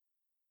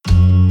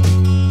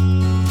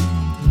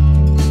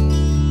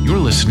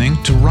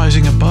listening to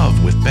Rising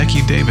Above with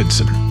Becky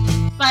Davidson.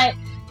 But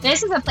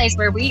this is a place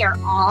where we are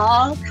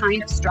all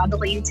kind of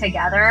struggling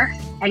together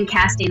and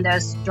casting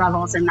those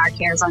struggles and our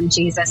cares on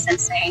Jesus and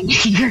saying,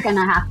 you're going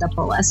to have to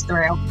pull us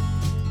through.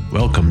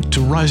 Welcome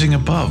to Rising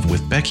Above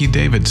with Becky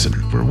Davidson,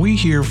 where we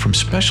hear from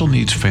special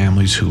needs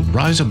families who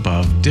rise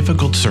above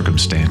difficult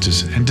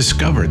circumstances and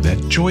discover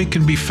that joy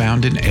can be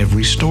found in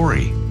every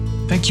story.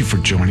 Thank you for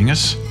joining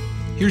us.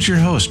 Here's your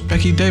host,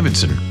 Becky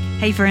Davidson.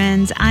 Hey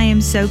friends, I am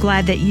so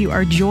glad that you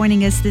are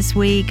joining us this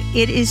week.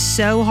 It is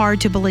so hard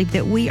to believe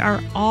that we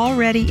are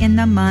already in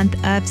the month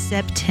of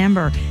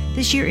September.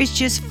 This year is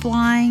just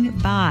flying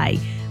by.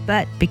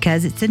 But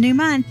because it's a new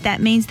month, that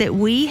means that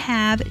we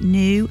have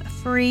new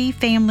free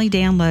family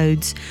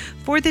downloads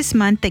for this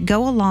month that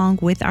go along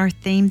with our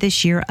theme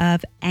this year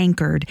of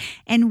Anchored.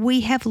 And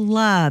we have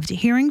loved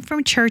hearing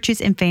from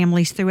churches and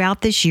families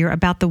throughout this year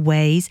about the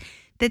ways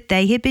that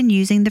they have been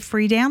using the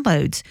free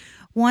downloads.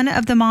 One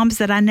of the moms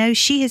that I know,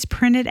 she has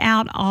printed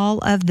out all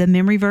of the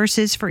memory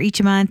verses for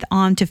each month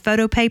onto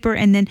photo paper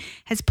and then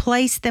has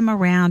placed them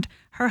around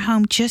her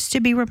home just to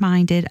be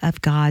reminded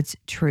of God's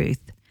truth.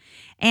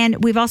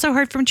 And we've also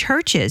heard from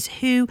churches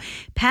who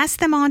pass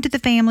them on to the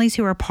families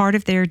who are part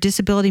of their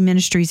disability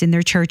ministries in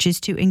their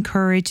churches to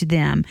encourage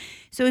them.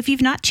 So if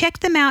you've not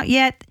checked them out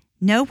yet,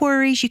 no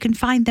worries. You can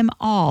find them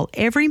all.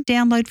 Every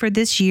download for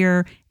this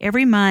year,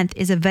 every month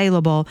is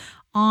available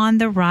on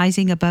the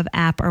Rising Above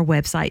app or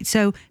website.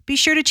 So be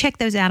sure to check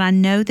those out. I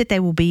know that they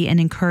will be an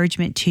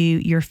encouragement to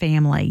your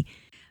family.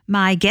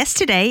 My guest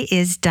today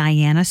is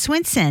Dianna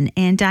Swenson,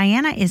 and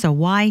Dianna is a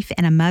wife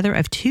and a mother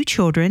of 2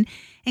 children,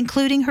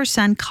 including her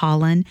son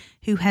Colin,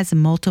 who has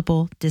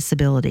multiple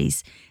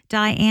disabilities.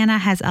 Dianna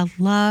has a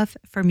love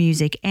for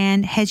music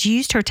and has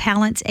used her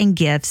talents and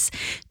gifts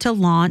to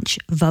launch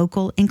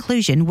Vocal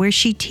Inclusion, where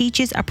she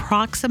teaches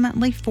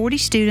approximately 40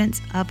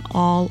 students of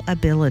all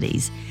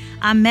abilities.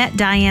 I met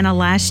Dianna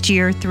last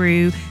year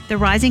through the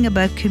Rising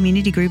Above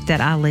community group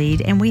that I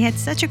lead, and we had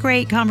such a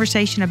great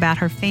conversation about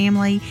her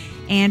family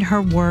and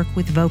her work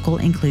with Vocal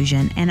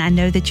Inclusion. And I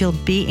know that you'll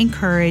be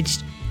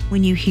encouraged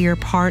when you hear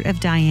part of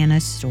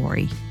Dianna's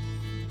story.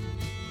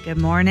 Good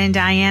morning,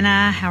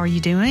 Dianna. How are you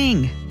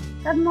doing?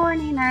 Good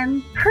morning.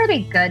 I'm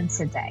pretty good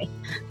today.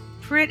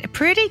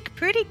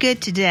 Pretty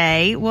good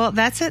today. Well,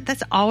 that's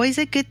always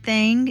a good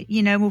thing.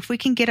 You know, if we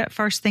can get up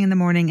first thing in the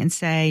morning and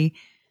say,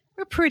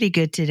 we're pretty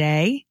good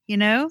today. You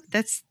know,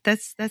 that's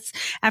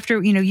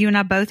after, you know, you and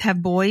I both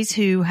have boys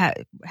who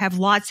have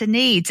lots of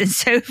needs. And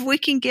so if we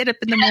can get up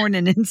in the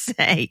morning and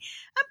say,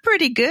 I'm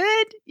pretty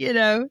good, you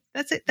know,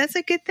 that's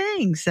a good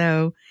thing.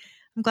 So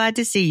I'm glad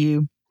to see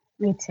you.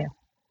 Me too.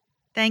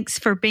 Thanks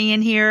for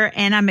being here.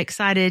 And I'm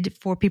excited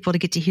for people to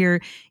get to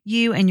hear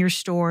you and your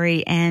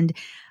story and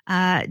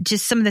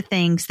just some of the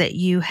things that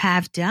you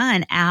have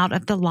done out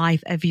of the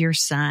life of your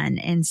son.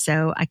 And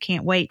so I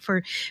can't wait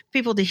for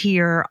people to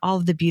hear all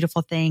of the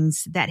beautiful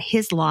things that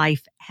his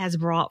life has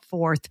brought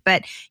forth.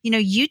 But, you know,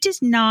 you did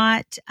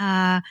not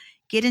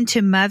get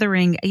into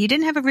mothering. You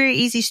didn't have a very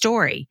easy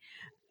story.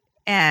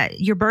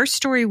 Your birth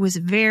story was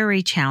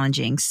very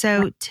challenging.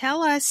 So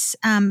tell us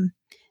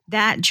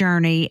that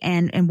journey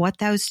and what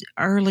those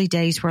early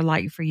days were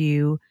like for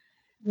you.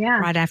 Yeah.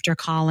 Right after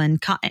Colin.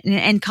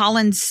 And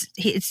Colin's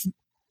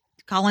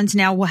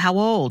now how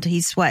old?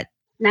 He's what?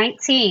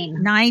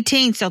 19.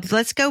 19. So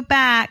let's go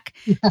back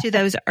to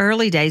those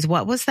early days.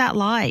 What was that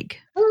like?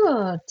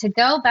 Ooh, to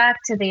go back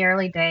to the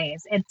early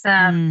days. It's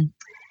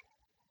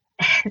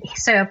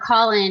so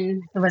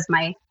Colin was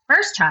my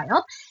first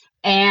child,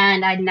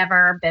 and I'd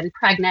never been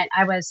pregnant.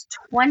 I was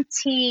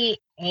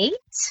 28,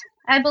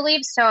 I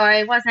believe. So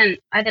I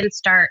didn't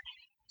start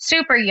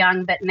super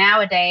young, but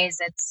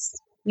nowadays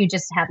you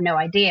just have no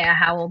idea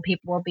how old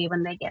people will be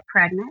when they get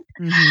pregnant.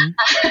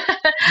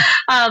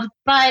 Mm-hmm.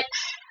 But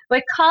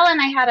with Colin,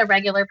 I had a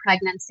regular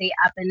pregnancy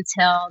up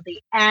until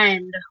the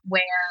end,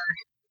 where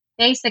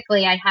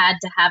basically I had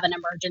to have an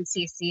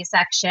emergency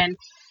C-section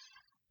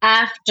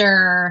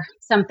after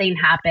something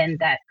happened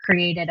that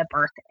created a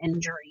birth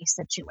injury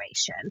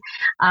situation.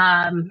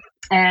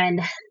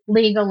 And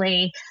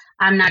legally,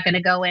 I'm not going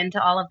to go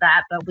into all of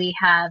that, but we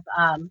have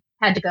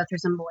had to go through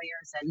some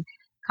lawyers, and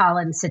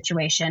Colin's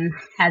situation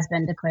has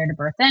been declared a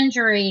birth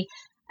injury.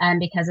 And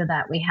because of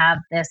that, we have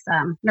this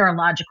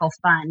neurological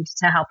fund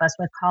to help us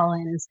with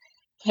Colin's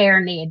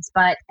care needs.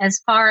 But as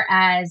far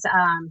as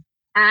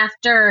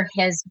after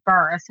his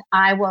birth,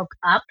 I woke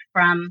up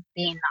from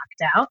being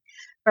knocked out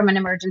from an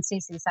emergency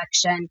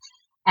C-section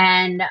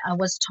and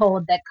was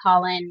told that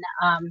Colin,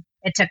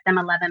 it took them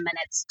 11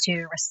 minutes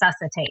to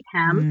resuscitate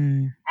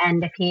him.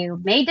 And if he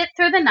made it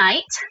through the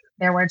night,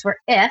 their words were,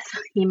 if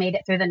he made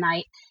it through the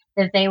night,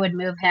 that they would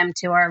move him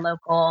to our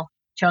local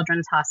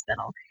children's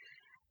hospital.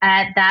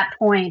 At that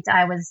point,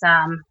 I was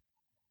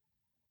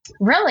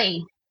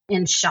really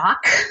in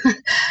shock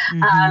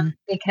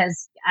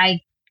because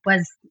I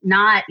was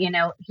not,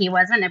 he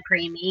wasn't a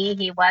preemie.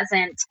 He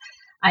wasn't,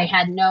 I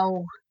had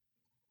no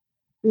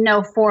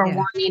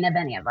forewarning of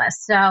any of us.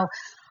 So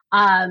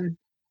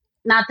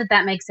not that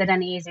that makes it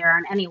any easier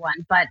on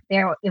anyone, but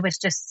it was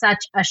just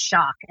such a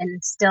shock.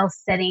 And still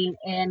sitting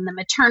in the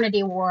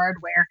maternity ward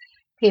where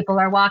people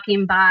are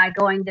walking by,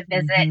 going to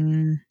visit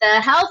Mhm.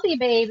 the healthy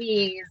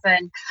babies,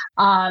 and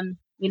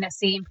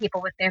seeing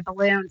people with their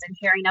balloons and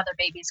hearing other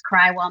babies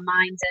cry while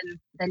mine's in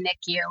the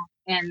NICU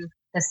in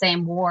the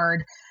same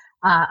ward,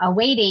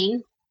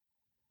 awaiting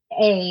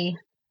a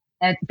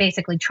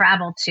basically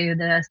travel to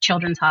the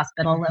children's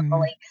hospital Mhm.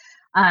 locally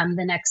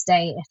the next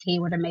day if he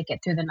were to make it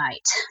through the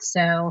night.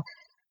 So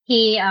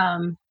he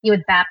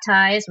was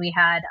baptized. We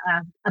had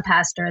a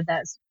pastor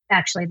that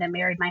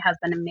married my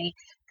husband and me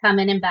come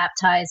in and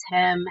baptize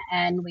him,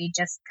 and we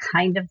just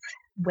kind of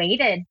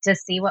waited to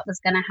see what was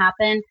going to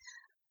happen.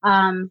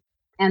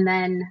 And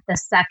then the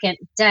second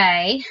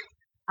day,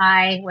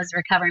 I was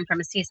recovering from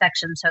a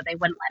C-section, so they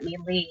wouldn't let me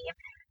leave.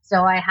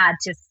 So I had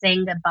to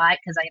sing goodbye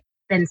because I've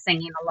been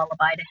singing a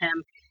lullaby to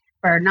him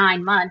for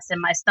 9 months in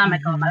my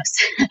stomach Mhm.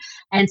 almost.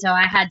 And so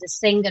I had to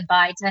sing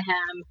goodbye to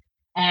him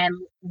and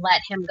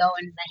let him go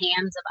into the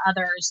hands of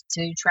others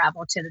to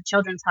travel to the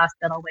children's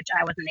hospital, which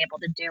I wasn't able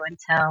to do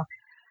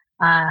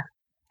uh,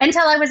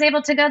 until I was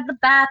able to go to the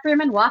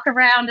bathroom and walk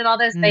around and all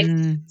those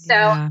things. So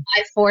Yeah.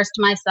 I forced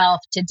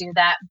myself to do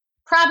that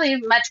probably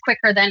much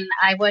quicker than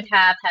I would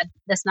have had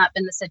this not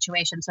been the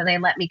situation. So they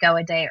let me go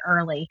a day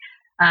early.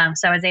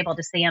 So I was able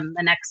to see him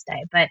the next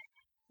day. But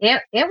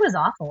it was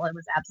awful. It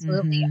was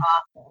absolutely Mhm.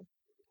 awful.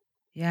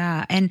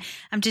 Yeah. And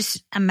I'm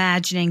just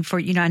imagining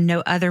I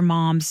know other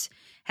moms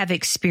have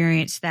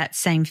experienced that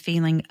same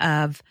feeling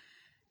of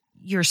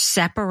you're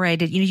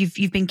separated.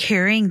 You've been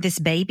carrying this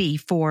baby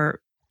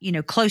for,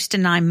 close to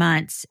 9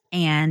 months,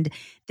 and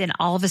then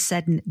all of a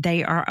sudden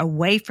they are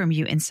away from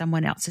you and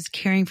someone else is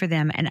caring for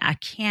them. And I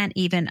can't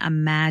even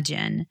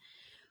imagine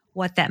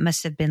what that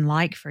must have been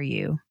like for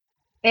you.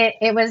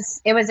 It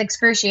was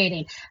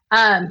excruciating.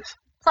 Um,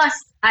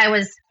 Plus, I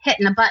was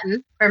hitting a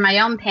button for my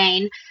own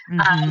pain.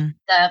 Mhm.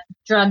 The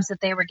drugs that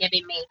they were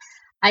giving me.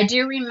 I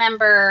do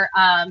remember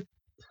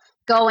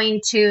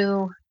going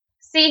to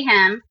see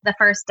him the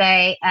first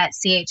day at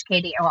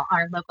CHKD, or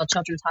our local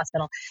children's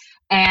hospital,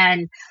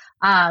 and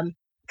um,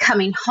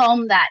 coming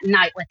home that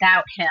night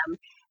without him.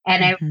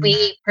 And Mhm.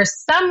 we, for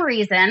some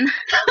reason,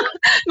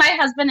 my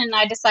husband and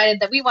I decided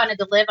that we wanted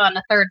to live on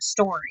the third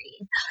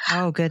story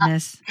Oh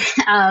goodness.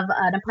 of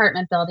an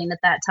apartment building at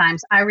that time.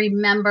 So I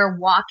remember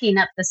walking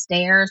up the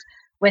stairs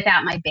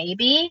without my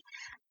baby,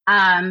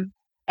 um,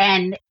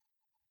 and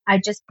I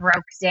just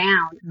broke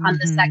down on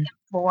the Mhm. second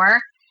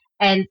floor.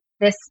 And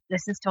this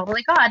is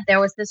totally God. There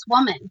was this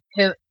woman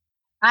who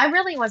I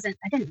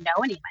didn't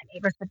know any of my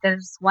neighbors, but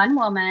there's one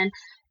woman,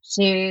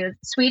 she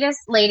sweetest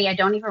lady. I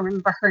don't even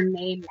remember her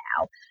name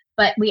now,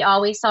 but we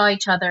always saw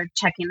each other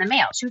checking the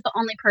mail. She was the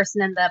only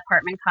person in the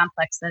apartment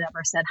complex that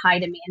ever said hi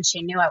to me, and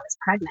she knew I was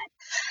pregnant.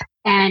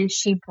 And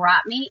she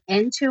brought me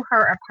into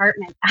her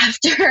apartment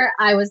after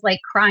I was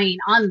like crying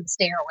on the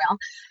stairwell.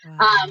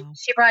 Wow.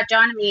 She brought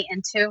John and me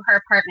into her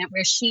apartment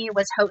where she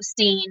was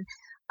hosting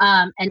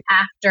an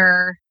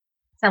after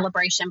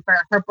celebration for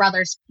her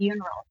brother's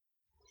funeral.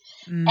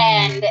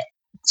 And Mm.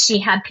 she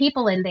had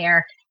people in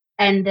there,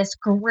 and this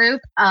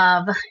group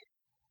of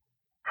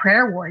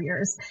prayer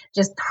warriors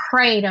just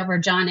prayed over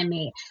John and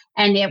me.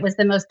 And it was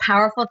the most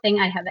powerful thing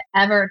I have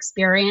ever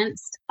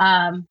experienced.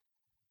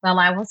 Well,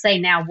 I will say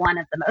now one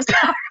of the most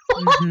powerful,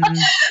 Mhm.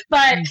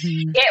 but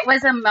Mhm. it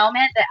was a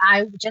moment that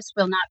I just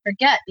will not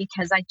forget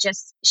because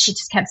she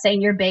just kept saying,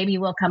 your baby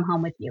will come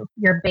home with you.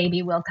 Your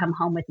baby will come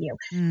home with you.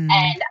 Mm.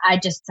 And I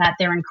just sat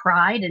there and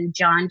cried, and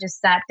John just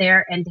sat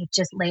there and they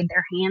just laid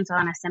their hands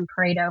on us and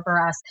prayed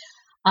over us.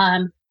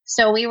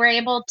 So we were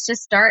able to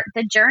start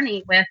the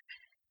journey with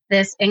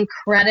this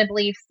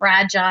incredibly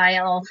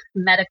fragile,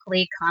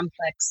 medically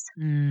complex.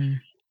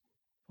 Mm.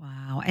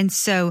 Wow. And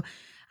so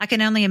I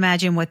can only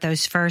imagine what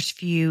those first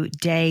few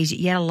days,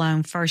 yet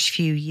alone first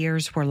few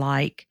years were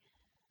like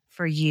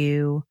for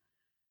you.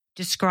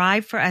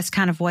 Describe for us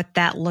kind of what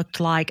that looked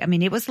like. I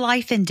mean, it was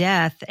life and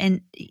death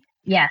and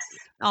Yes.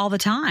 all the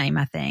time,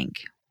 I think.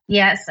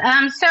 Yes.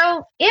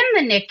 So in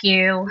the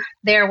NICU,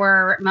 there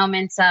were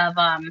moments of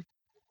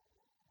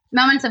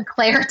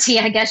clarity,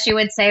 I guess you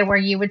would say, where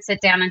you would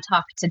sit down and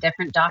talk to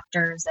different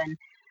doctors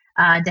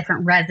and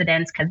different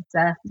residents because it's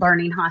a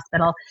learning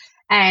hospital.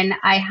 And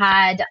I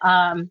had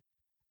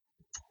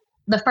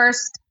the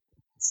first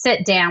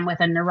sit down with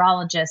a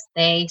neurologist.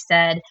 They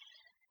said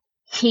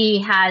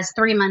he has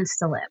 3 months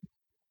to live,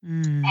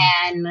 Mm.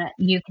 and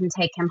you can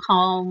take him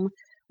home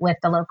with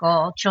the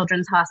local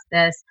children's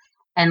hospice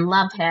and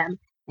love him.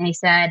 And he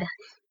said,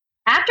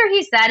 after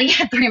he said he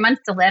had 3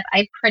 months to live,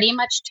 I pretty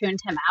much tuned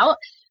him out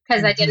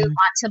because I didn't Mm-hmm.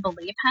 want to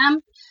believe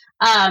him.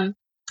 Um,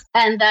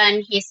 and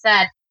then he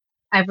said,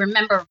 I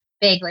remember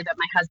vaguely, but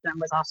my husband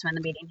was also in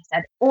the meeting.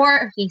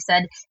 He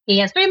said he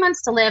has 3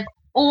 months to live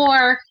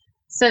or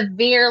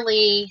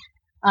severely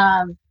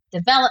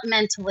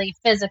developmentally,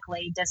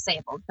 physically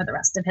disabled for the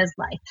rest of his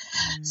life.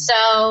 Mm.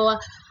 So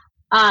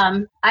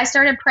I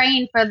started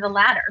praying for the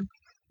latter.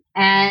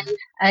 And Mm.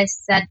 I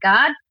said,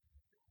 God,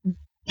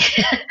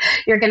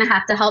 you're going to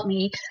have to help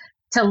me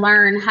to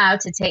learn how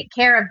to take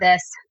care of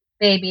this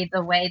baby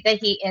the way that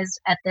he is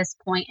at this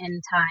point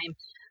in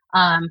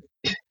time.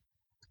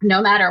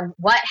 No matter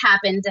what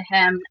happened to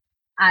him,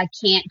 I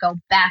can't go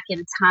back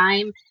in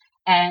time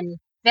and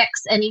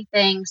fix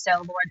anything. So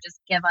Lord, just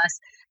give us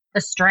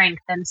the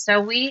strength. And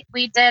so we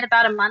did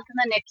about a month in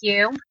the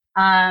NICU.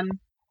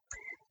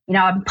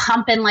 I'm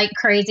pumping like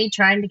crazy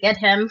trying to get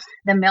him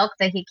the milk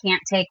that he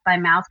can't take by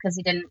mouth because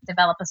he didn't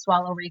develop a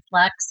swallow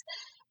reflex.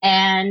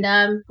 And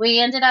we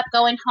ended up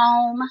going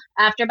home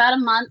after about a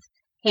month,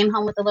 came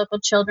home with the local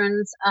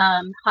children's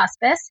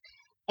hospice.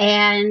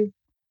 And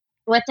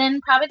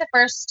within probably the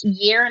first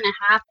year and a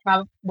half,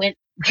 we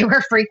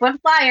were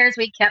frequent flyers.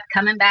 We kept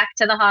coming back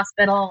to the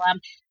hospital.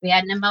 We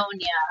had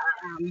pneumonia,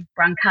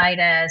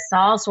 bronchitis,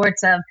 all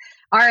sorts of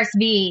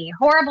RSV,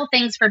 horrible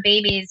things for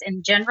babies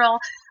in general,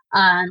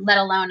 let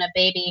alone a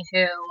baby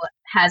who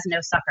has no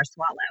suck or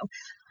swallow.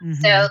 Mm-hmm.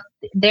 So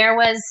there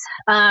was,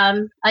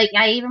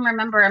 I even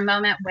remember a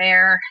moment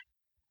where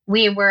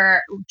we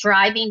were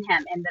driving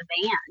him in the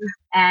van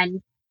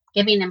and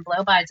giving him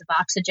blow-bys of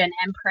oxygen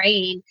and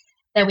praying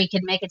that we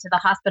could make it to the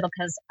hospital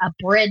because a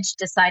bridge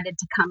decided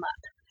to come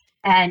up.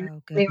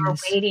 And we were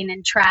waiting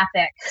in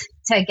traffic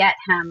to get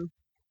him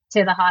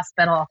to the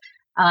hospital.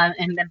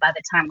 And then by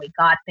the time we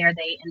got there,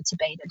 they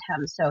intubated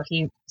him so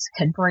he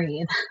could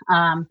breathe.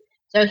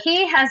 So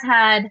he has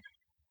had,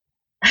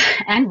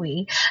 and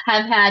we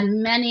have had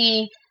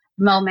many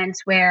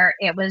moments where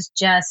it was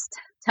just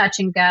touch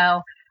and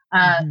go.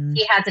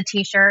 He has a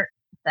t-shirt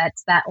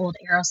that's that old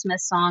Aerosmith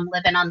song,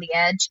 Living on the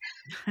Edge.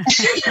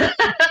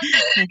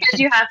 Because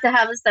you have to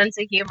have a sense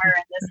of humor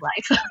in this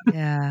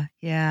life.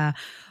 Yeah.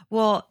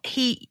 Well,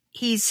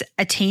 he's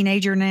a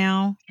teenager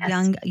now,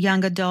 yes.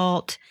 young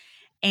adult.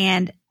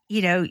 And,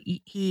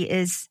 he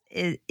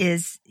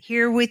is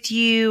here with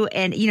you.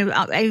 And, even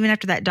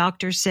after that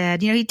doctor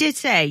said, he did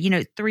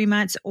say, 3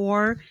 months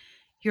or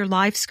your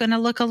life's going to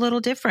look a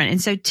little different.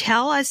 And so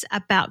tell us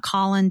about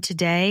Colin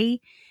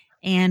today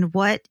and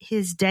what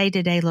his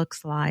day-to-day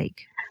looks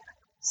like.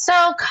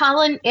 So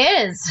Colin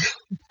is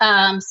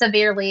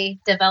severely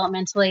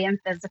developmentally and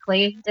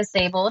physically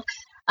disabled.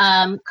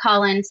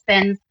 Colin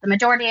spends the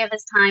majority of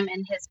his time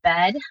in his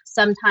bed,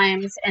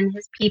 sometimes in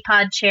his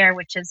Peapod chair,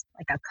 which is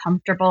like a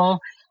comfortable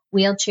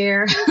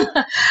wheelchair.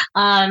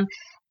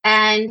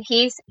 And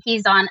he's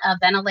on a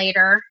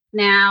ventilator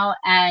now,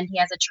 and he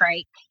has a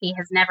trach. He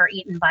has never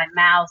eaten by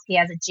mouth. He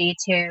has a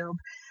G-tube.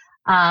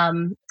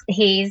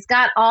 He's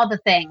got all the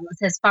things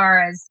as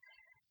far as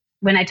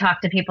when I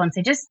talk to people and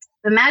say, just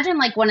imagine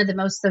like one of the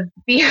most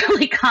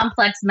severely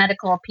complex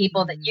medical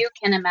people that you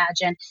can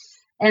imagine.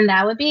 And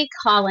that would be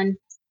Colin's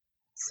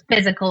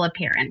physical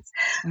appearance.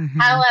 Mm-hmm.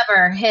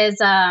 However,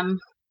 his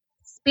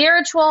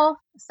spiritual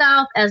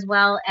self, as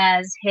well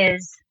as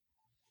his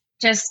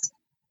just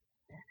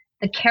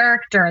the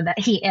character that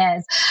he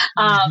is,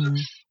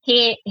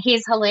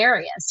 he's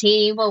hilarious.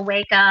 He will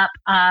wake up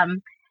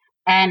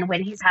and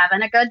when he's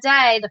having a good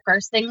day, the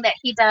first thing that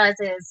he does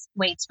is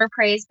waits for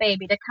Praise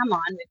Baby to come on.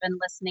 We've been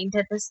listening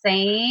to the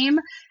same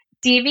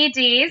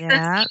DVDs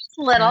since he's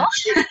little.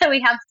 Yeah.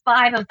 We have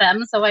 5 of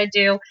them. So I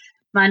do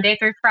Monday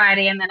through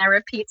Friday, and then I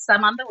repeat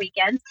some on the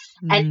weekends.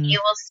 And he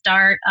will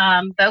start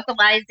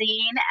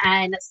vocalizing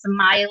and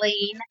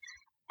smiling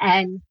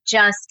and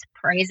just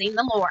praising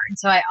the Lord.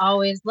 So I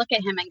always look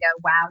at him and go,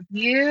 wow,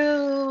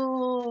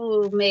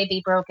 you may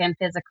be broken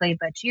physically,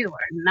 but you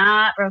are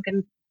not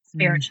broken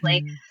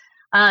spiritually. Mm-hmm.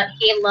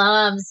 He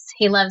loves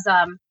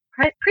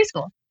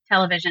preschool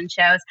television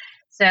shows.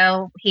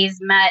 So he's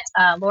met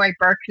Lori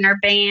Berkner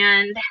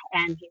Band,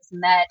 and he's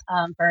met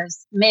for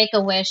his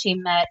Make-A-Wish, he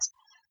met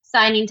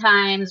Signing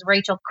Times,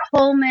 Rachel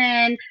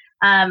Coleman.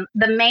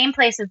 The main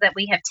places that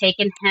we have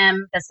taken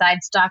him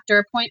besides doctor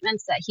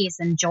appointments that he's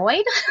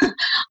enjoyed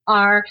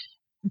are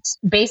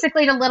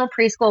basically to little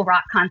preschool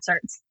rock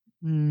concerts.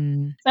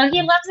 So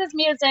he loves his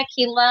music.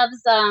 He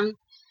loves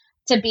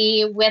to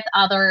be with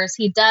others.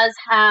 He does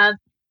have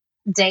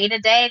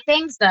day-to-day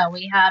things, though.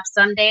 We have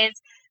some days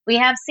we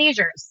have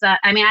seizures.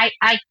 I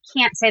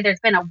can't say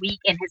there's been a week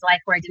in his life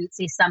where I didn't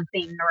see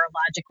something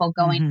neurological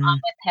going on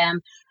with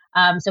him.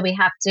 So we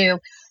have to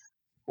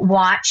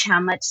watch how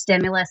much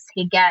stimulus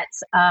he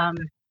gets.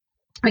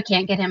 We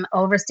can't get him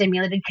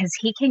overstimulated because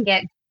he can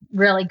get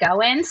really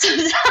going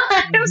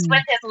sometimes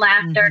with his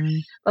laughter.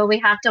 But we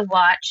have to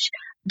watch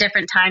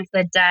different times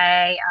of the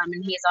day,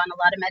 and he's on a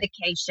lot of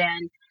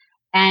medication.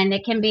 And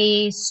it can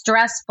be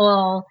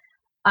stressful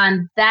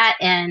on that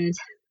end.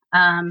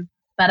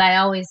 But I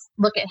always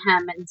look at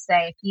him and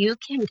say, if you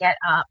can get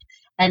up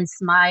and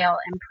smile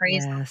and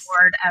praise the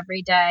Lord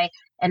every day,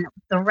 and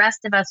the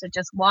rest of us are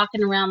just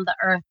walking around the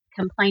earth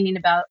complaining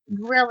about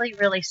really,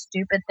 really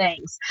stupid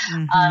things.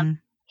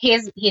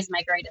 He's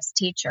my greatest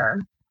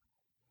teacher.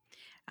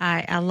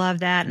 I love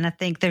that. And I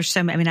think there's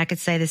I could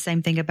say the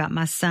same thing about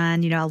my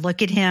son. I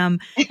look at him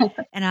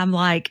and I'm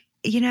like,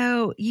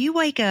 you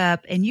wake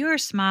up and you are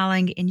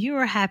smiling and you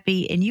are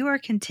happy and you are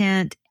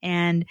content.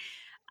 And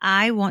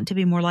I want to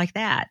be more like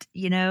that.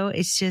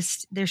 It's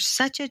just, there's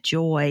such a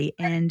joy.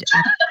 And,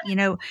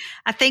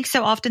 I think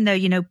so often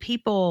though,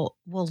 people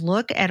will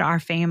look at our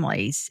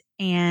families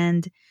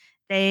and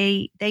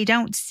they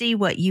don't see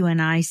what you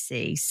and I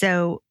see.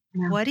 So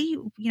Yeah. what do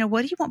you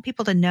want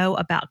people to know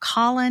about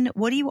Colin?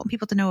 What do you want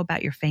people to know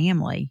about your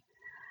family?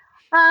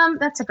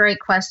 That's a great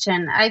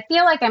question. I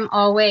feel like I'm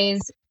always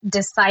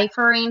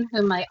deciphering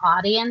who my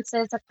audience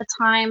is at the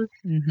time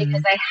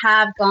because I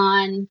have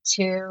gone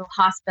to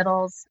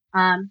hospitals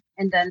and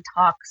done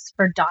talks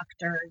for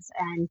doctors,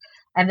 and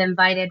I've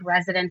invited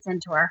residents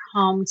into our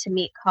home to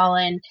meet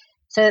Colin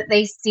so that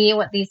they see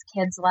what these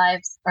kids'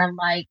 lives are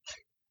like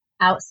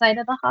outside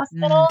of the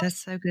hospital.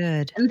 That's so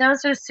good. And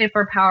those are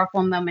super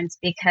powerful moments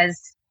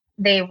because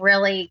they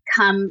really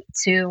come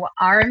to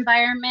our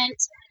environment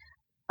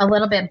a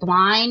little bit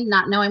blind,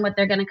 not knowing what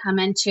they're going to come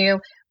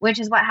into, which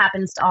is what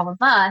happens to all of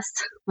us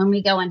when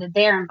we go into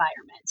their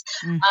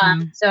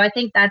environment. So I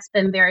think that's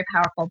been very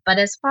powerful. But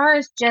as far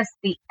as just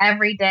the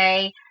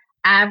everyday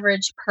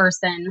average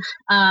person,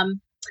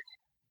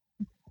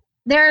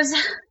 there's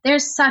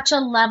such a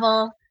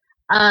level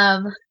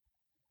of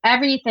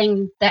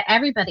everything that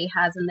everybody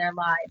has in their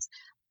lives.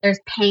 There's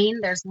pain,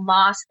 there's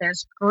loss,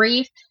 there's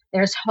grief,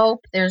 there's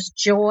hope, there's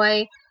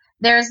joy.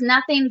 There's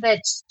nothing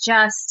that's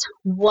just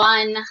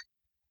one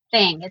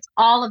thing. It's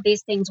all of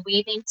these things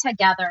weaving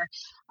together.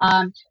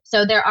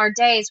 So there are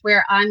days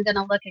where I'm going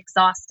to look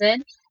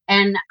exhausted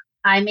and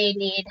I may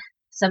need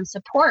some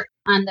support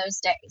on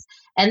those days.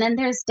 And then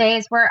there's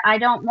days where I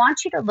don't want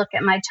you to look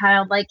at my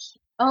child like,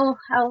 oh,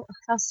 how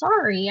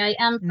sorry I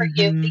am for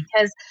you,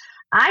 because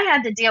I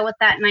had to deal with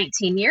that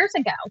 19 years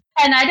ago.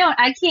 And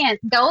I can't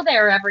go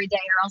there every day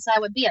or else I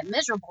would be a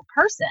miserable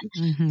person.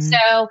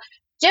 So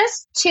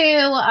just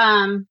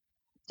to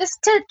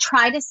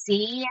try to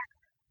see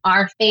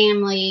our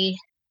family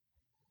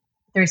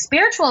through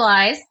spiritual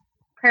eyes,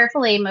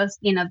 prayerfully, most,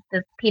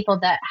 the people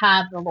that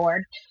have the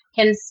Lord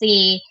can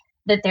see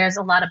that there's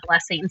a lot of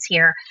blessings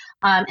here.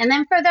 And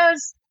then for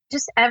those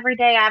just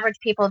everyday average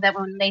people that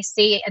when they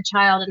see a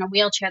child in a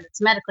wheelchair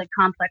that's medically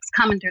complex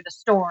coming through the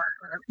store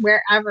or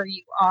wherever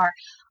you are,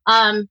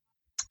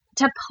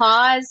 to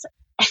pause.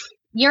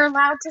 You're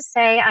allowed to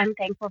say, I'm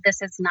thankful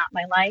this is not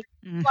my life.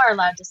 You are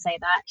allowed to say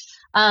that.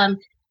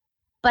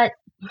 But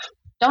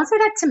don't say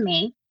that to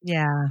me.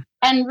 Yeah.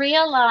 And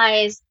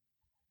realize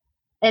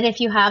that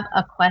if you have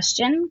a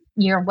question,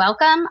 you're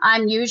welcome.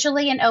 I'm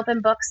usually an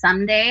open book.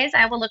 Some days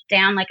I will look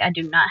down like I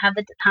do not have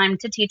the time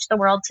to teach the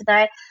world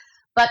today.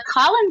 But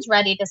Colin's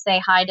ready to say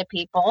hi to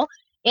people.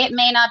 It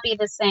may not be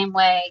the same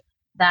way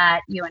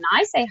that you and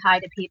I say hi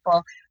to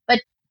people,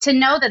 but to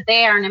know that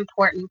they are an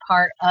important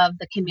part of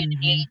the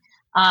community.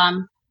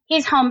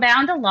 He's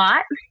homebound a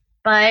lot,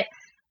 but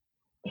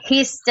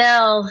he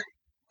still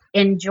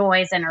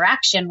enjoys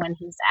interaction when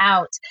he's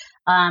out.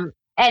 And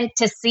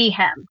to see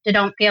him, to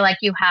don't feel like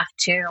you have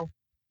to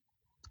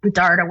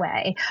dart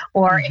away,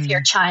 or if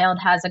your child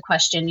has a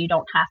question, you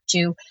don't have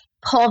to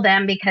pull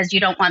them because you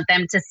don't want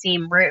them to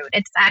seem rude.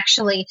 It's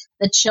actually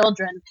the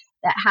children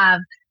that have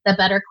the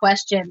better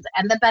questions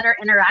and the better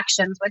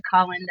interactions with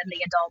Colin than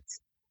the adults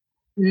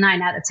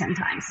 9 out of 10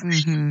 times.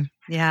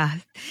 Yeah.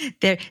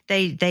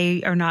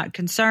 They are not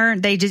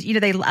concerned. They just,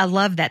 I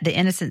love that, the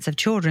innocence of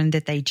children,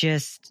 that they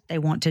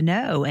want to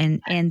know.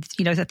 And, I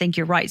think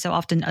you're right. So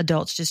often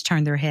adults just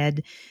turn their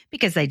head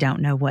because they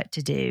don't know what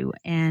to do.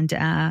 And,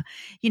 I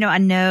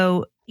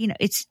know,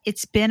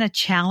 it's been a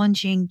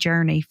challenging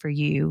journey for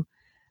you,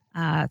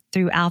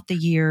 throughout the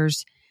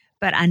years,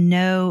 but I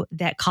know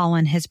that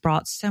Colin has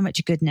brought so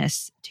much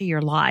goodness to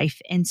your life.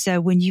 And so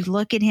when you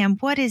look at him,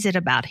 what is it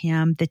about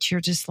him that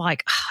you're just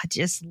like, I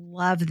just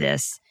love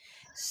this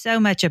so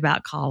much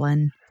about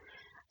Colin?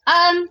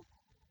 My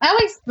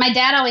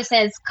dad always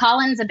says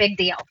Colin's a big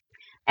deal.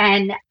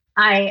 And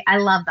I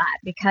love that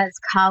because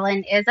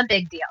Colin is a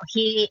big deal.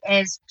 He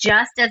is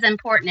just as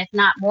important, if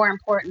not more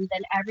important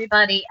than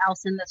everybody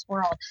else in this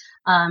world.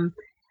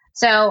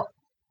 So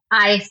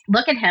I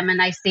look at him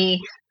and I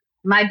see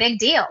my big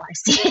deal. I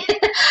see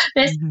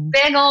this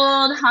big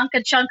old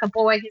chunk of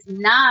boy. He's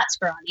not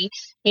scrawny.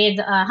 He's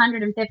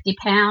 150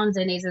 pounds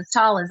and he's as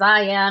tall as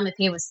I am if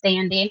he was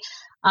standing.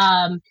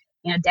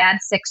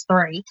 Dad's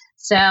 6'3".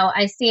 So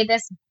I see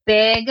this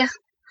big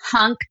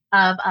hunk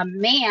of a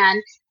man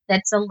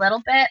that's a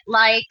little bit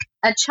like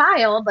a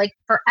child, like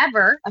a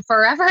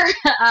forever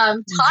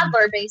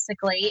toddler,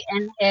 basically,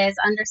 in his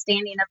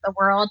understanding of the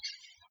world.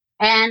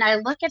 And I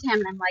look at him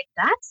and I'm like,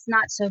 that's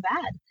not so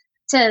bad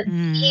to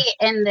be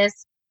in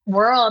this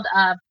world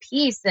of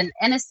peace and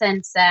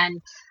innocence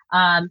and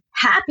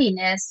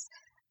happiness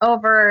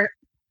over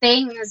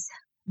things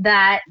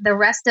that the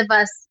rest of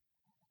us,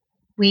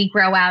 we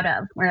grow out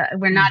of.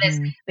 We're not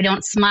we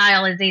don't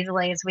smile as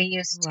easily as we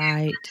used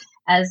to,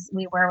 as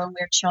we were when we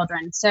were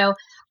children. So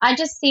I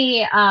just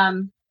see,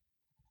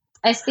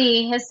 I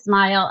see his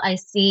smile.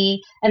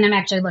 And I'm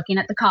actually looking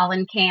at the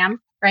Colin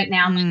cam right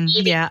now,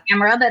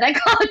 camera that I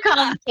call a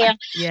Colin cam.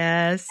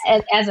 Yes.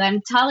 As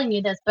I'm telling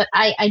you this, but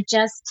I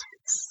just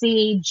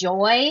see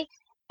joy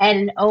and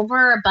an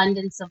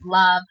overabundance of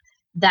love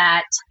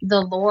that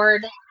the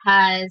Lord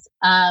has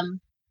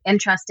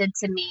entrusted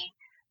to me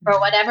for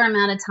whatever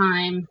amount of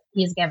time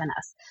He's given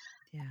us.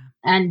 Yeah.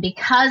 And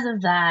because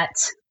of that,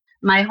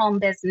 my home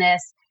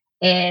business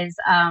is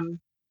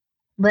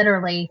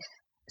literally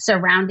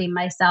surrounding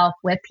myself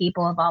with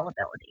people of all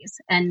abilities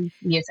and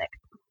music.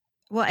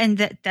 Well,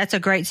 and that's a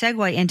great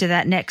segue into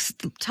that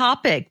next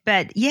topic.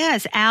 But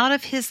yes, out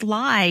of his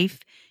life,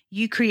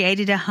 you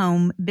created a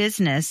home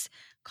business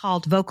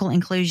called Vocal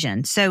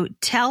Inclusion. So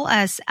tell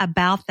us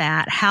about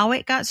that, how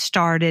it got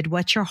started,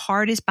 what your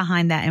heart is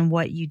behind that, and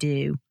what you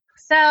do.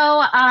 So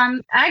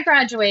I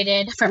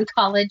graduated from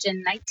college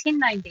in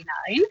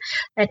 1999.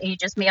 That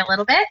ages me a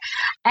little bit.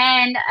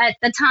 And at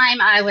the time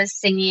I was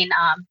singing,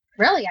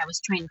 really, I was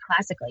trained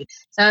classically.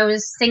 So I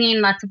was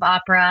singing lots of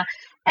opera,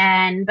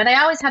 but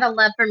I always had a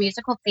love for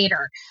musical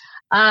theater.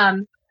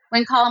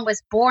 When Colin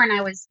was born,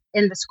 I was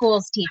in the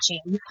schools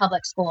teaching,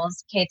 public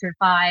schools, K through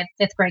 5,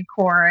 fifth grade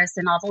chorus,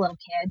 and all the little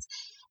kids.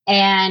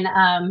 And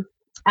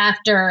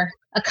after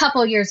a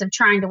couple years of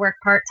trying to work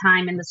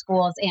part-time in the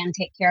schools and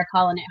take care of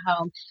Colin at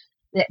home,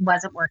 it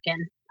wasn't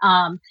working.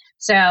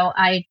 So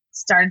I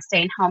started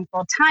staying home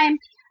full time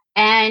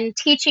and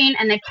teaching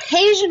an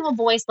occasional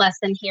voice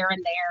lesson here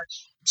and there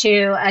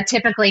to a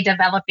typically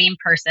developing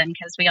person,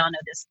 because we all know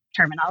this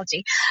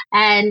terminology.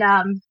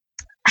 And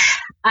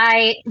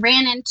I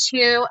ran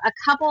into a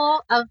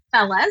couple of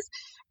fellas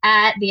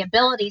at the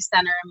Ability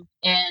Center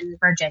in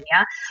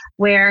Virginia,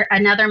 where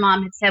another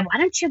mom had said, why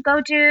don't you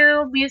go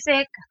do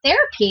music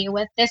therapy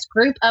with this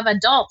group of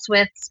adults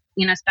with,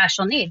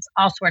 special needs,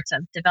 all sorts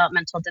of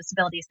developmental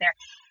disabilities there.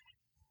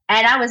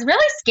 And I was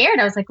really scared.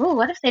 I was like, ooh,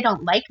 what if they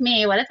don't like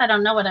me? What if I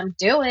don't know what I'm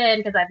doing?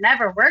 Because I've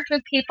never worked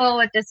with people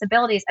with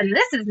disabilities. And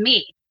this is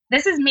me.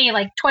 This is me.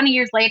 Like 20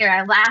 years later,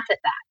 I laugh at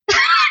that.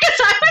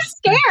 So I was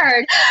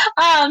scared.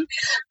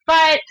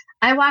 But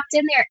I walked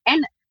in there,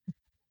 and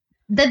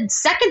the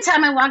second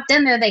time I walked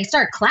in there, they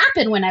start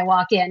clapping when I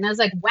walk in. I was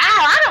like, wow,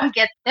 I don't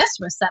get this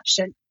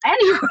reception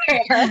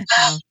anywhere.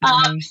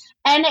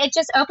 And it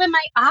just opened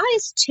my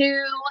eyes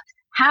to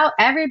how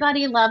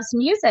everybody loves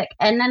music.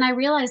 And then I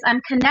realized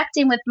I'm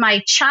connecting with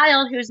my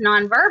child who's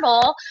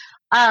nonverbal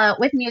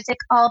with music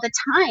all the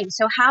time.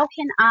 So how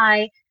can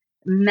I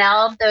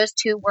meld those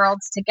two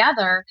worlds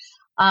together?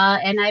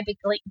 And I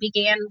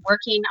began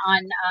working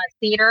on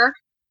theater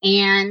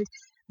and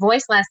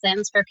voice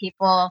lessons for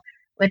people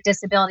with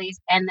disabilities.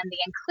 And then the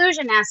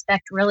inclusion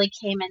aspect really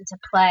came into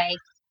play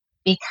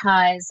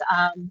because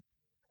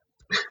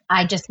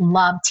I just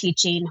love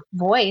teaching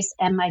voice.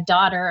 And my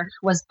daughter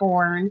was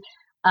born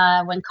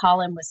when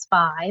Colin was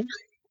 5.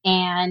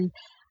 And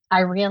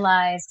I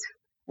realized,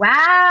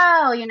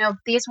 wow,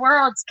 these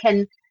worlds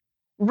can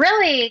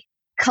really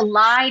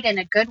collide in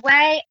a good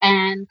way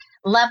and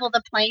level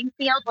the playing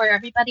field where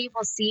everybody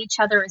will see each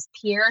other as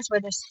peers, where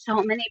there's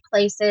so many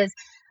places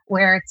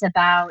where it's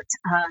about,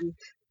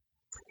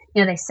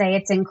 they say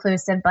it's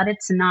inclusive, but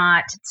it's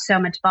not. It's so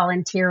much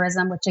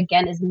volunteerism, which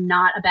again is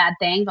not a bad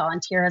thing.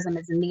 Volunteerism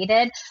is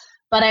needed.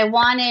 But I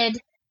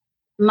wanted,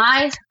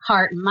 my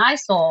heart and my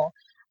soul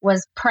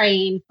was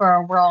praying for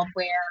a world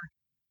where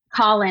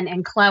Colin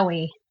and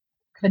Chloe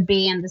could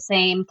be in the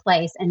same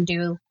place and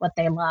do what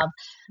they love.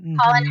 Mm-hmm.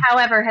 Colin,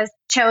 however, has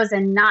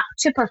chosen not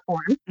to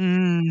perform.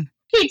 Mm.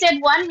 He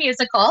did one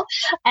musical,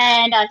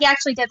 and he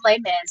actually did Les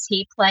Mis.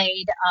 He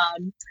played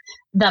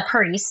the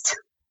priest,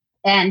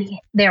 and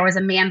there was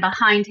a man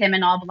behind him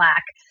in all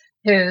black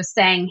who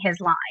sang his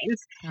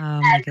lines.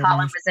 Oh, and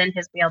Colin was in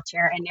his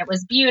wheelchair, and it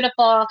was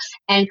beautiful,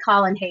 and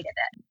Colin hated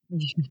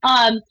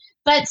it.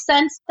 But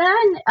since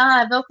then,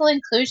 vocal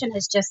inclusion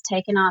has just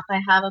taken off.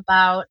 I have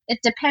it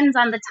depends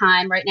on the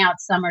time. Right now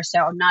it's summer,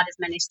 so not as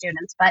many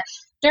students. But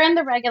during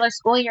the regular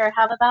school year,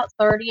 I have about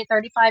 30 or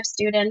 35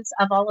 students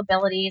of all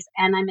abilities,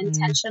 and I'm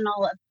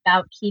intentional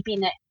about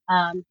keeping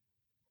it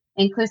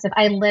inclusive.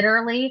 I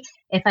literally,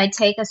 if I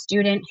take a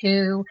student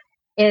who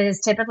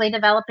is typically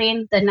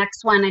developing, the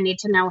next one I need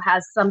to know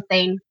has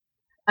something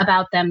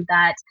about them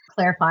that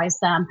clarifies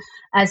them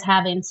as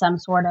having some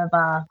sort of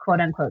a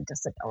quote unquote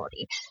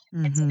disability.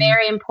 Mm-hmm. It's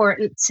very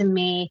important to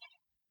me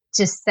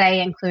to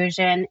say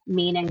inclusion,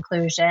 mean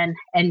inclusion,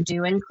 and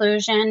do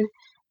inclusion.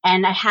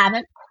 And I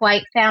haven't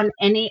quite found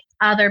any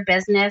other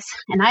business,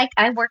 and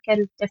I work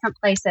in different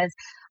places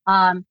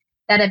that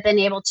have been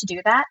able to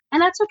do that.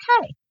 And that's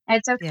okay.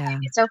 It's okay. Yeah.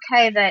 It's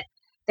okay that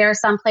there are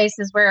some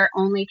places where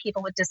only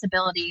people with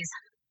disabilities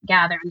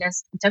gather. And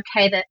it's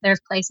okay that there's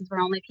places where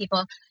only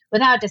people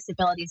without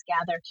disabilities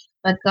gather.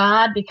 But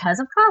God, because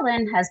of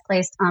Colin, has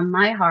placed on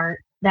my heart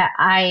that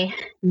I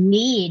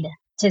need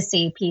to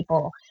see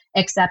people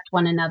accept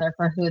one another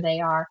for who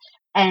they are.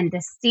 And to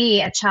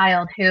see a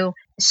child who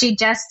she's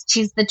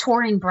the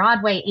touring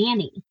Broadway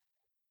Annie.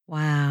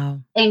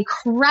 Wow.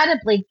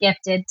 Incredibly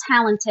gifted,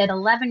 talented,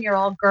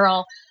 11-year-old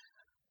girl,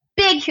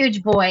 big,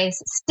 huge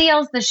voice,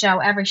 steals the show,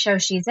 every show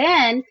she's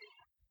in,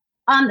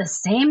 on the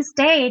same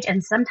stage,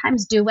 and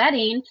sometimes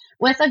duetting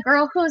with a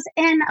girl who's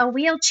in a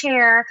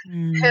wheelchair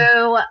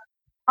who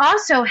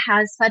also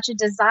has such a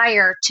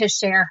desire to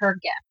share her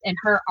gift and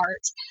her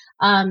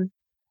art.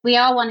 We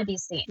all want to be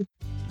seen.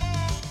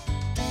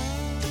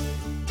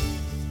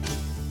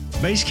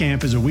 Base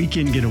Camp is a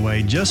weekend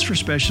getaway just for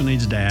special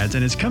needs dads,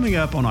 and it's coming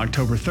up on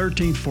October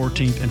 13th,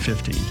 14th, and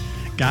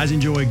 15th. Guys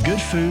enjoy good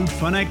food,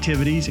 fun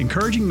activities,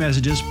 encouraging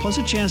messages, plus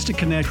a chance to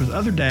connect with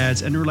other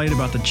dads and relate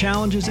about the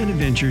challenges and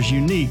adventures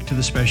unique to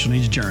the special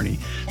needs journey.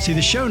 See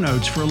the show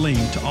notes for a link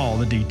to all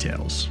the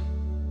details.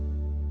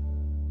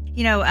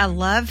 You know, I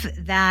love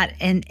that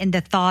and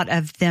the thought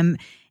of them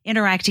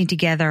interacting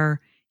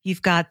together.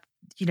 You've got,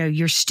 you know,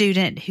 your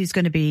student who's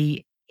going to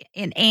be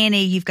in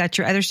Annie. You've got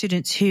your other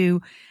students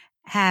who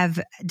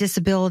have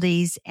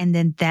disabilities, and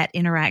then that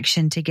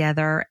interaction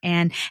together.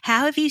 And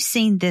how have you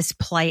seen this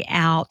play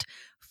out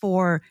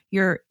for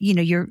your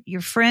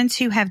friends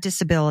who have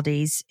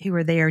disabilities who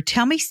are there?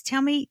 Tell me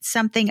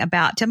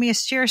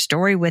share a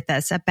story with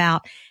us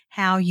about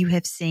how you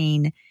have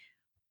seen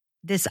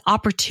this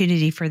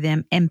opportunity for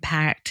them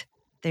impact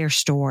their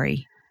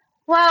story.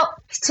 Well,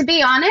 to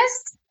be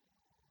honest,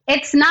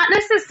 it's not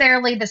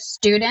necessarily the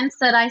students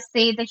that I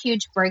see the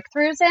huge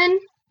breakthroughs in,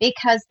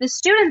 because the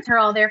students are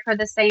all there for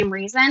the same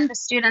reason. The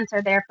students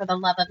are there for the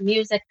love of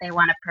music. They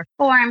want to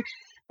perform.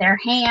 They're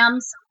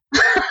hams.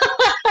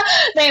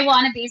 They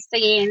want to be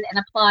seen and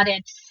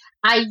applauded.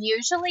 I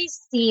usually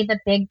see the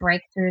big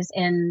breakthroughs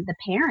in the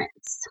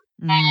parents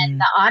and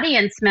the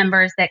audience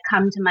members that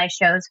come to my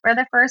shows for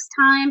the first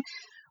time,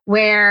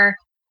 where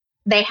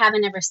they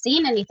haven't ever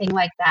seen anything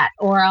like that.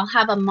 Or I'll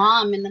have a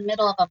mom in the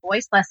middle of a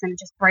voice lesson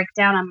just break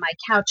down on my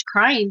couch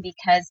crying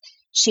because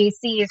she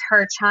sees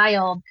her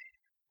child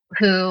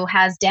who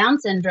has Down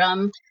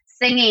syndrome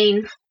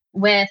singing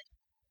with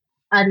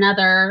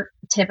another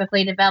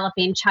typically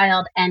developing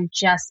child and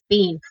just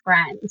being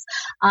friends.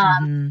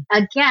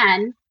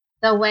 Again,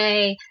 the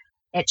way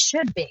it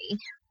should be,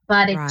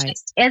 but it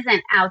just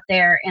isn't out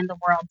there in the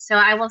world. So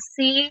I will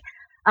see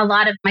a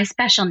lot of my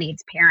special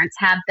needs parents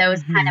have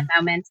those kind of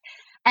moments.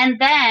 And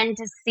then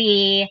to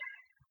see,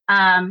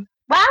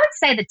 I would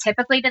say the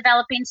typically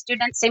developing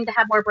students seem to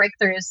have more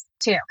breakthroughs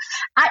too.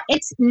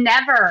 It's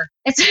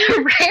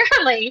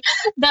rarely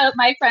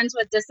my friends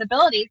with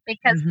disabilities,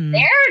 because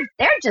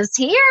they're just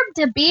here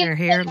to be. They're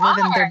here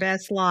living their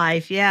best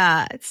life.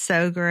 Yeah, it's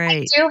so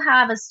great. I do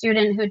have a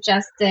student who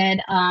just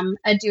did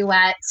a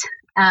duet.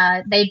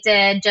 They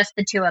did just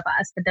the two of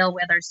us, the Bill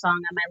Withers song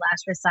on my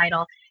last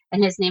recital,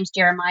 and his name's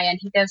Jeremiah, and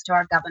he goes to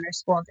our Governor's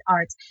School of the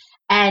Arts.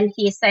 And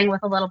he sang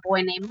with a little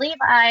boy named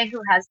Levi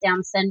who has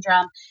Down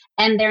syndrome,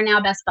 and they're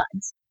now best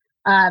buds.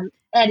 And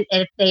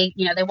if they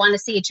want to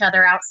see each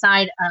other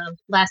outside of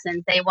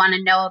lessons, they want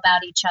to know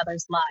about each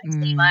other's lives.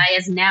 Levi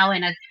is now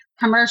in a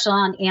commercial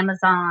on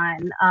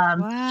Amazon.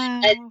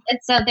 Wow. And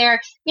so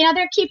they're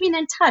keeping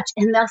in touch,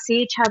 and they'll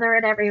see each other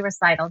at every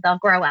recital. They'll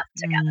grow up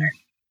together.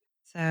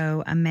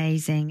 So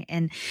amazing.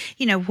 And,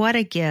 what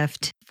a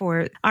gift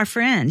for our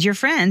friends, your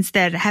friends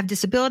that have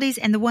disabilities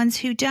and the ones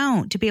who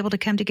don't, to be able to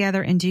come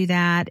together and do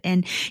that.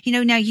 And,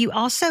 now you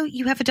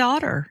have a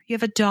daughter. You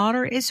have a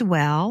daughter as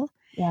well.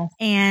 Yes.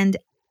 And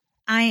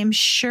I am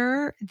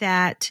sure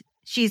that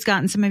she's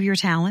gotten some of your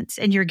talents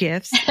and your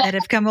gifts that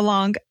have come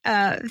along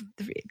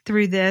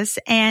through this.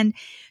 And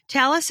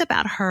tell us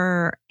about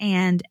her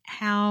and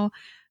how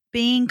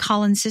being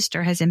Colin's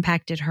sister has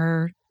impacted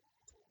her.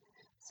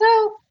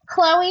 So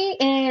Chloe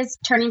is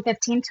turning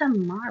 15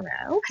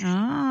 tomorrow.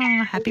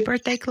 Oh, happy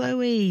birthday,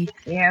 Chloe.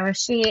 Yeah,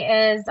 she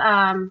is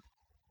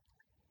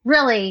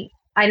really,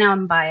 I know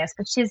I'm biased,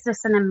 but she's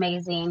just an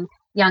amazing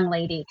young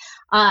lady.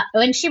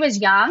 When she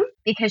was young,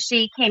 because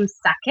she came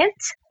second,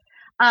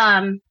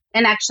 and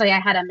actually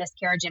I had a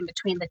miscarriage in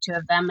between the two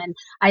of them. And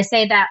I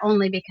say that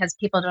only because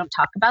people don't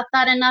talk about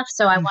that enough.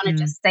 So I want to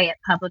just say it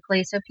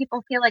publicly so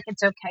people feel like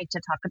it's okay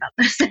to talk about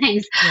those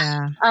things.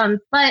 Yeah.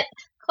 But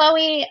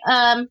Chloe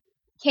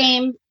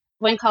came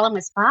when Colin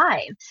was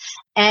 5.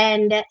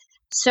 And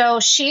so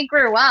she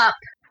grew up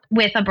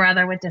with a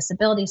brother with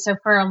disability. So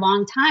for a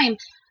long time,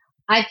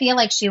 I feel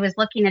like she was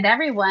looking at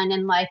everyone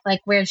in life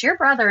like, where's your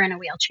brother in a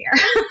wheelchair?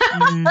 So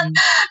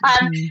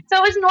it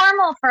was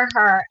normal for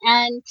her.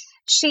 And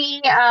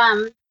she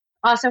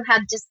also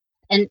had just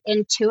an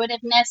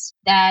intuitiveness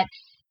that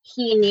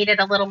he needed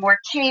a little more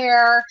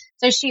care.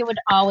 So she would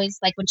always,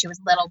 like when she was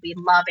little, be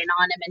loving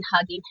on him and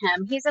hugging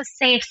him. He's a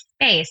safe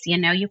space.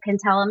 You can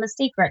tell him a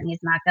secret and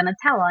he's not going to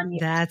tell on you.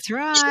 That's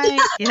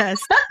right.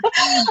 Yes.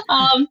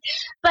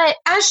 But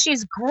as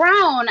she's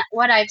grown,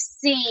 what I've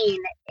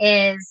seen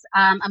is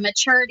a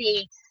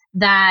maturity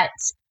that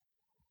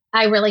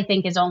I really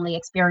think is only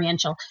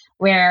experiential,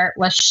 where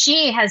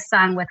she has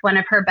sung with one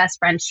of her best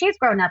friends she's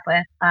grown up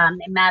with,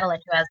 named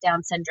Madeline, who has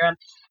Down syndrome.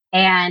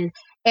 And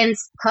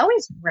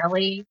Chloe's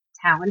really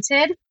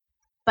talented,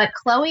 but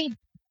Chloe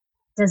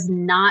does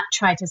not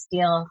try to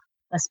steal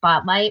the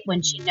spotlight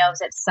when she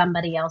knows it's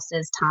somebody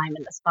else's time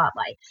in the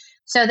spotlight.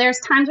 So there's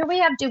times where we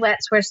have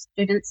duets where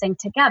students sing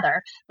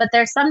together, but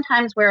there's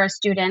sometimes where a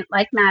student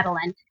like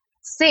Madeline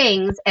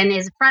sings and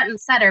is front and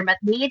center, but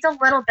needs a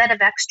little bit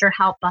of extra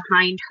help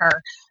behind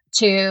her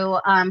to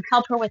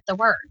help her with the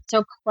words.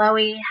 So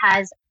Chloe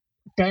has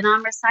been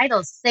on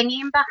recitals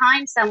singing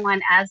behind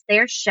someone as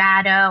their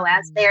shadow,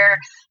 as their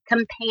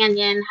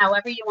companion,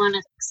 however you want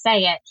to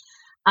say it,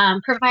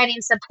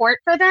 providing support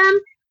for them.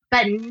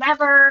 but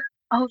never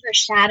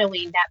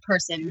overshadowing that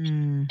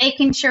person,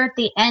 making sure at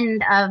the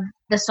end of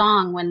the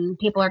song when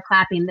people are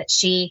clapping that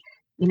she,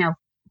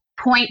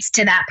 points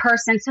to that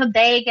person so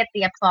they get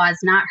the applause,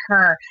 not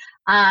her.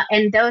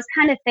 And those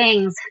kind of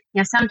things,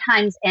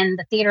 sometimes in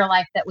the theater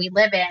life that we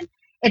live in,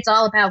 it's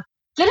all about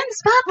get in the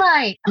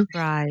spotlight.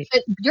 Right.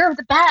 You're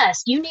the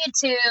best. You need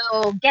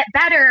to get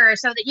better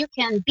so that you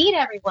can beat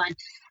everyone.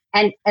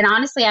 And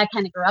honestly, I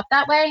kind of grew up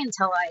that way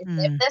until I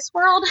lived this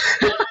world.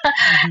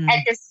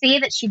 And to see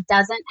that she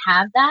doesn't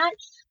have that,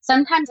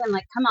 sometimes I'm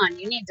like, come on,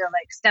 you need to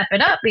step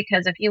it up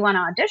because if you want to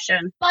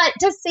audition. But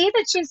to see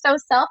that she's so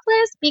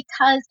selfless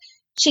because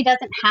she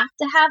doesn't have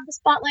to have the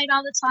spotlight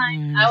all the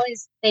time. I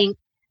always think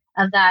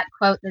of that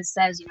quote that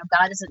says,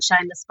 God doesn't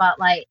shine the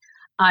spotlight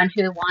on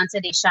who wants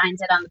it. He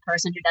shines it on the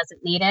person who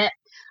doesn't need it.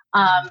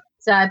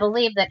 So I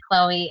believe that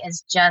Chloe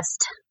is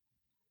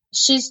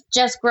she's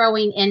just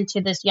growing into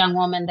this young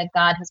woman that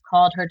God has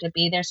called her to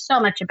be. There's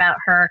so much about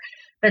her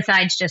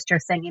besides just her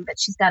singing, but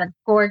she's got a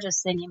gorgeous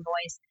singing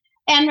voice.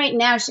 And right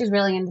now she's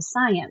really into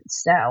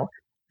science. So.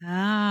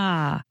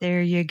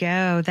 There you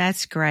go.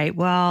 That's great.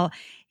 Well,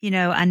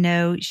 I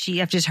know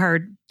I've just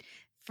heard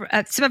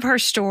some of her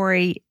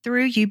story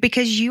through you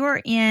because you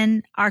are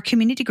in our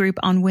community group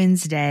on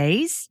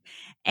Wednesdays.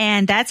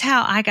 And that's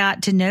how I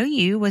got to know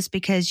you, was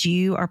because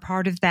you are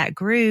part of that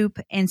group.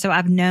 And so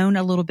I've known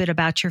a little bit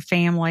about your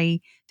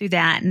family through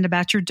that and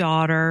about your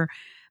daughter.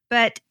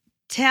 But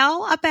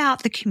tell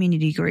about the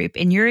community group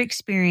and your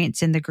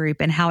experience in the group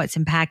and how it's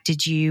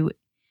impacted you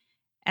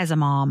as a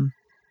mom.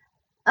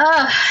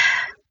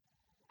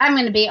 I'm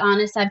going to be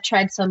honest. I've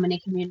tried so many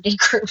community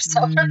groups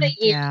over the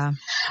years.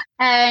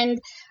 And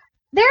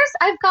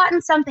I've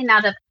gotten something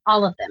out of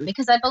all of them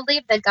because I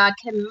believe that God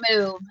can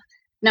move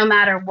no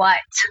matter what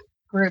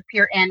group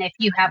you're in if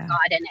you have God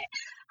in it.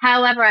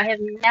 However, I have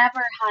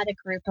never had a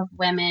group of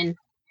women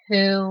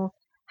who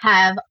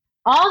have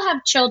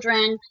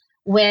children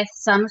with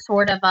some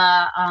sort of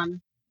a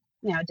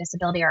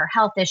disability or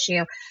health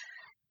issue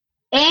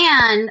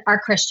and are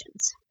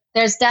Christians.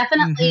 There's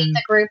definitely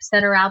the groups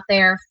that are out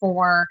there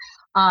for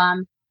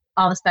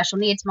all the special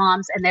needs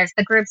moms, and there's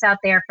the groups out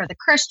there for the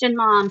Christian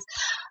moms,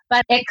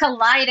 but it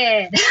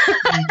collided.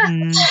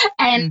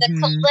 And the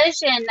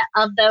collision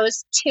of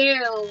those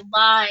two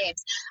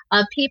lives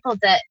of people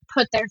that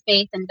put their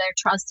faith and their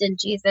trust in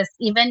Jesus,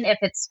 even if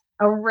it's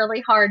a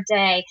really hard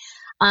day,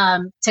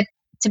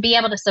 to be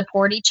able to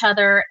support each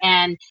other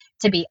and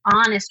to be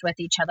honest with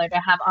each other,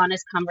 to have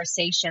honest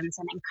conversations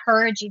and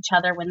encourage each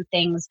other when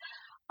things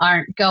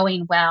aren't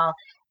going well.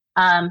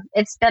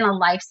 It's been a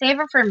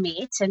lifesaver for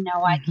me to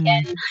know I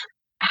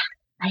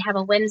have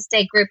a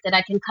Wednesday group that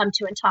I can come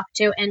to and talk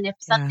to. And if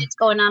something's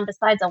going on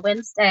besides a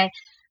Wednesday,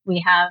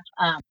 we have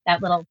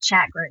that little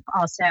chat group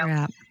also.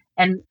 Yeah.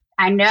 And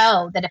I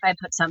know that if I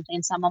put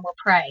something, someone will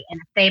pray.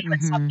 And if they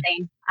put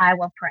something, I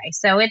will pray.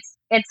 So it's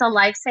a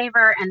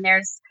lifesaver. And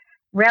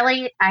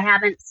I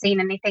haven't seen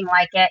anything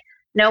like it.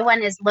 No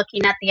one is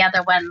looking at the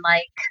other one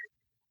like,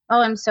 oh,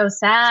 I'm so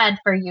sad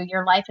for you.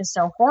 Your life is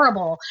so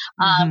horrible.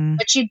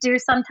 But you do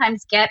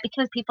sometimes get,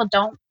 because people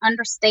don't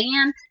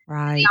understand.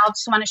 Right. They all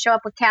just want to show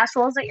up with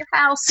casseroles at your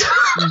house.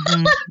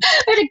 And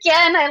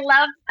again, I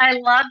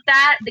love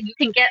that you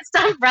can get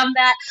stuff from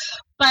that.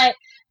 But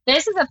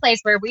this is a place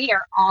where we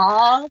are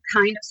all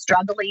kind of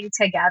struggling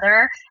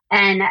together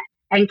and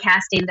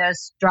casting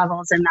those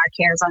struggles and our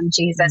cares on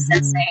Jesus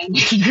and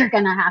saying, you're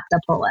going to have to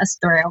pull us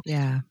through.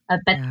 Yeah.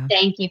 But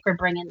thank you for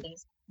bringing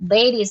these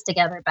ladies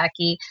together,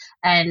 Becky,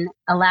 and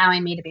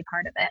allowing me to be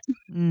part of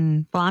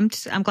it. Well,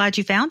 I'm glad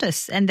you found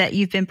us and that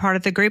you've been part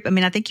of the group. I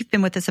mean, I think you've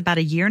been with us about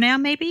a year now,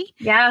 maybe.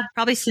 Yeah,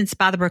 probably since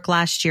By the Brook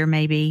last year,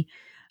 maybe.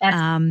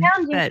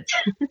 But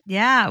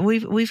yeah,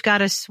 we've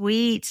got a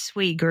sweet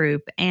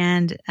group,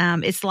 and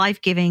it's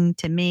life-giving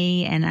to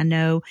me, and I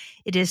know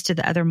it is to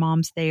the other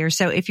moms there.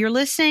 So if you're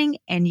listening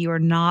and you are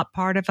not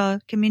part of a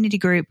community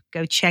group,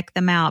 go check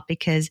them out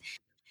because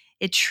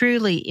it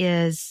truly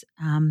is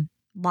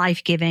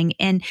life-giving.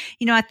 And,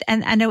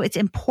 I know it's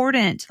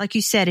important, like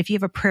you said, if you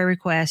have a prayer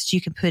request, you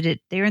can put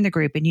it there in the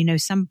group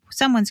and,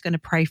 someone's going to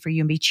pray for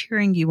you and be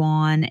cheering you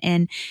on.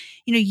 And,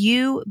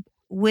 you,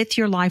 with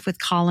your life with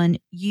Colin,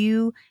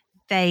 you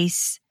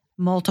face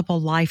multiple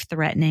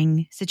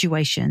life-threatening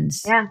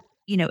situations,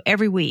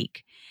 every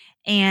week.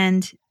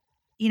 And,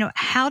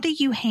 how do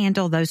you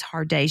handle those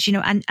hard days?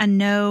 I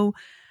know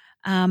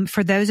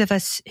for those of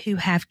us who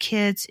have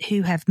kids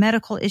who have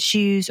medical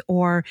issues,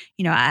 or,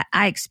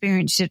 I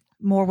experienced it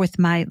more with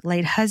my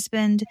late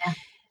husband,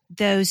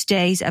 those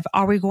days of,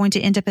 are we going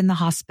to end up in the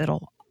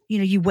hospital?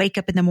 You wake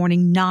up in the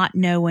morning not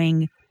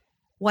knowing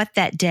what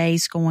that day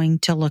is going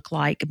to look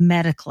like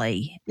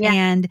medically. Yeah.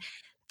 And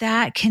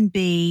that can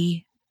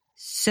be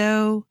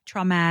so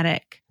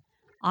traumatic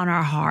on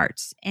our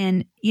hearts.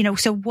 And,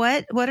 so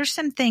what are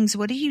some things,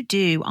 what do you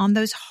do on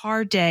those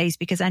hard days?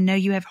 Because I know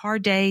you have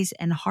hard days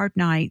and hard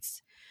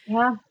nights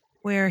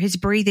where his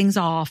breathing's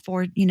off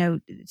or,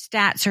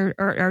 stats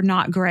are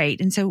not great.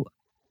 And so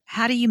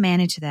how do you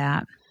manage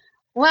that?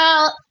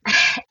 Well,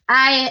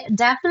 I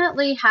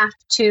definitely have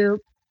to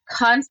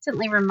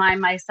constantly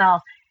remind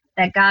myself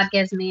that God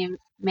gives me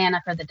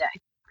manna for the day.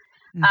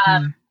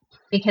 Mhm.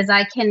 Because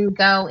I can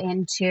go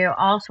into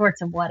all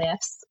sorts of what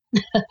ifs.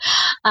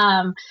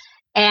 um,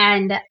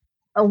 and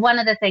one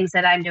of the things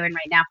that I'm doing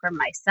right now for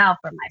myself,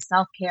 for my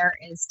self care,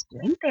 is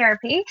doing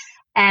therapy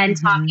and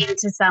Mhm. talking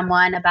to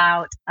someone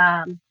about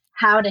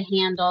how to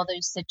handle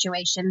those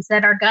situations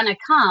that are going to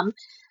come.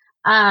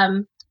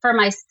 For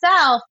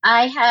myself,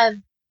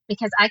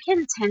 because I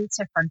can tend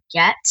to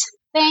forget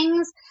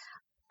things,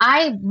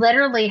 I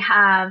literally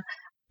have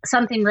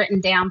something written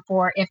down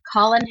for if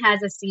Colin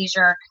has a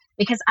seizure,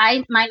 because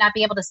I might not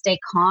be able to stay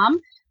calm.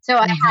 So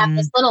I have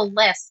this Mhm. little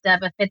list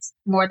of if it's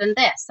more than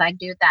this, I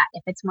do that.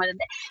 If it's more than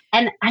this.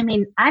 And I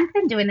mean, I've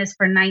been doing this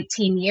for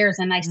 19 years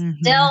and I Mhm.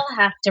 still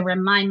have to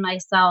remind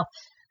myself.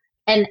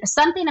 And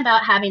something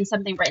about having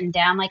something written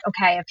down, like,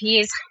 okay,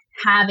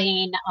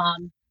 having,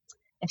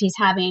 if he's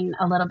having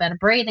a little bit of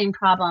breathing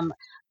problem,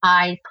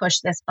 I push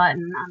this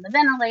button on the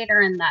ventilator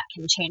and that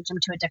can change him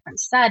to a different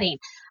setting.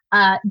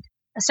 Uh,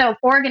 so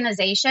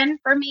organization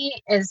for me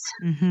is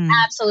Mhm.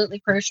 absolutely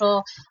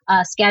crucial.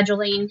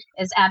 Scheduling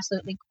is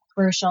absolutely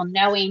crucial.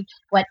 Knowing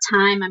what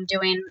time I'm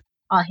doing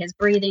all his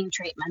breathing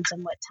treatments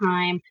and what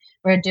time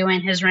we're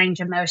doing his range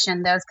of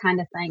motion, those kind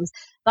of things.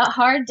 But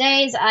hard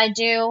days, I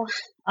do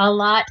a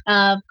lot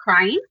of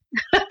crying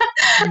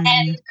Mhm.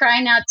 and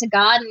crying out to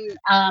God. And,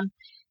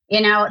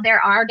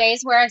 there are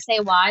days where I say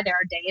why. There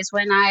are days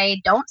when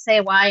I don't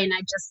say why. And I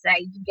just say,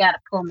 you got to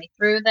pull me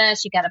through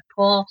this. You got to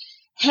pull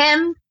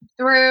him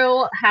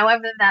through,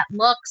 however that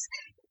looks.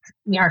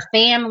 Our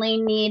family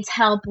needs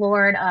help,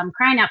 Lord.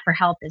 Crying out for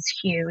help is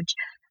huge.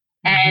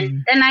 And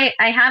Mhm. then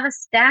I have a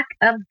stack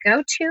of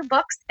go-to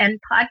books and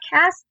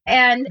podcasts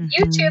and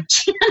YouTube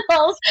Mhm.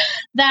 channels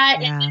that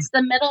if Yeah. it's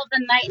the middle of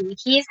the night and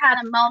he's had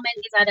a moment,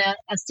 he's had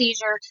a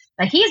seizure,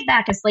 but he's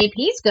back asleep,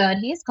 he's good,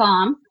 he's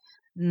calm.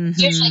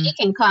 Usually he Mhm.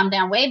 can calm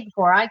down way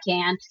before I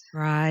can. I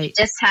Right.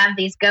 just have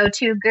these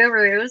go-to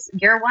gurus.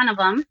 You're one of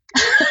them.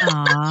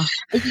 Aw.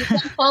 You can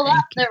pull up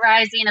Thank you. the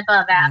Rising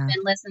Above app Yeah.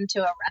 and listen to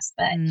a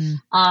respite.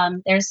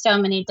 Mm. There's so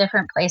many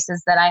different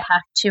places that I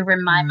have to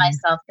remind Mm.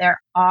 myself there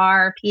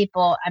are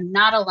people. I'm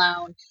not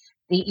alone.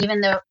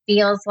 Even though it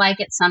feels like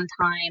it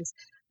sometimes.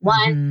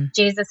 One, Mhm.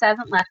 Jesus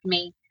hasn't left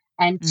me.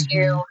 And two,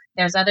 Mhm.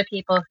 there's other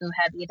people who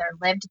have either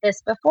lived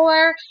this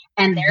before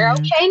and they're Mhm.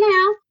 okay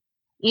now.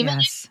 Even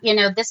if,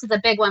 Yes. this is a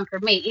big one for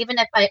me, even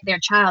if their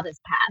child is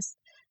passed.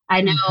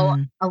 I know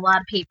Mhm. a lot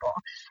of people.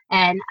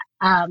 And,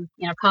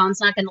 Colin's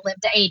not going to live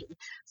to 80.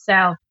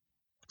 So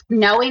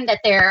knowing that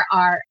there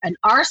are an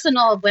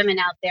arsenal of women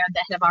out there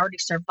that have already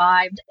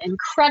survived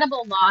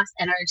incredible loss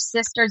and are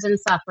sisters in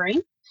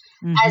suffering,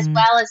 as Mhm.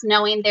 well as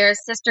knowing there are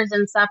sisters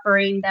in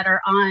suffering that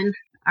are on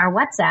our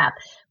WhatsApp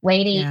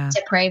waiting Yeah.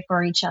 to pray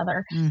for each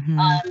other.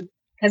 Mhm.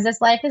 Because this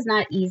life is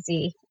not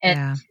easy. It's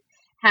Yeah.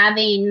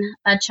 having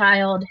a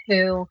child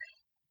who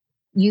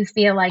you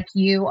feel like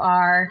you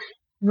are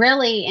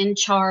really in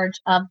charge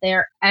of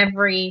their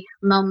every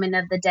moment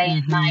of the day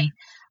and Mhm. night.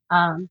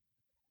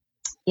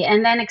 Yeah,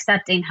 and then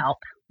accepting help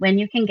when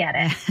you can get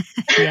Yeah.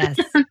 Yes.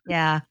 it.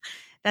 Yeah.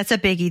 That's a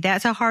biggie.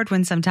 That's a hard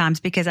one sometimes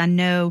because I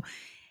know,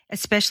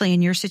 especially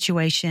in your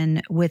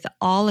situation with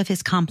all of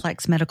his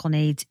complex medical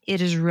needs,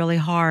 it is really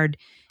hard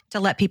to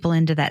let people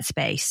into that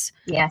space.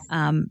 Yes.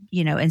 And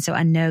so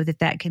I know that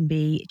that can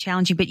be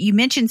challenging. But you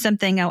mentioned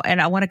something,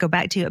 and I want to go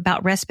back to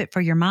about respite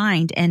for your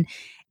mind. And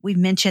we've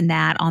mentioned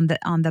that on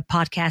the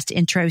podcast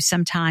intro.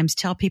 Sometimes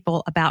tell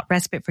people about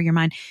respite for your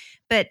mind,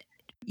 but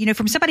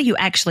from somebody who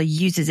actually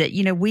uses it,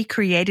 we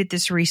created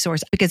this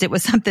resource because it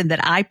was something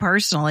that I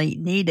personally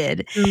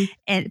needed, Mm.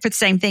 and for the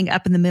same thing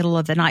up in the middle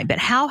of the night. But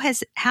how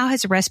has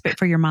respite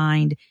for your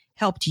mind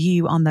helped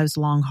you on those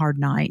long, hard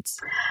nights?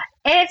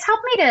 It's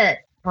helped me to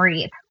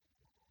breathe.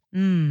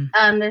 Mm.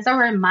 There's a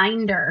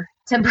reminder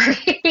to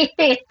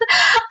breathe,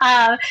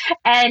 um,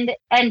 and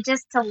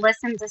just to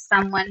listen to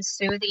someone's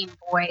soothing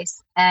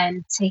voice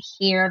and to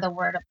hear the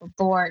word of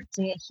the Lord,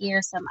 to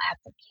hear some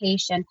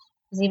application.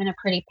 There's even a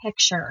pretty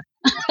picture.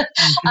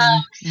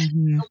 Mhm.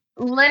 Mhm.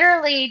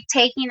 Literally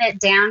taking it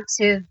down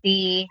to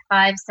the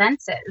five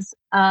senses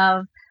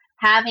of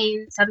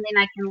having something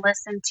I can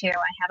listen to.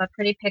 I have a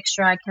pretty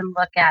picture I can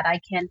look at. I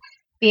can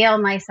feel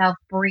myself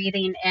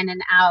breathing in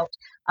and out,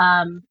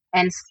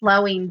 and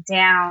slowing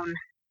down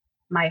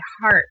my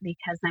heart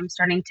because I'm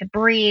starting to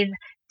breathe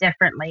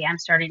differently. I'm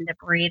starting to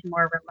breathe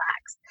more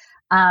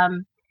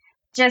relaxed.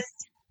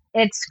 Just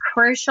it's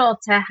crucial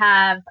to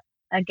have,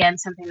 again,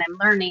 something I'm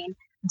learning,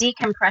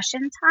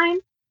 decompression time.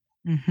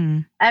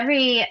 Mhm.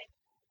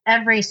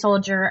 Every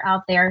soldier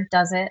out there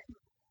does it.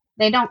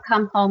 They don't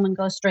come home and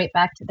go straight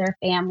back to their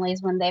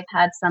families when they've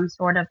had some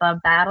sort of a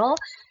battle.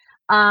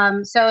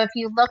 So if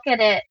you look at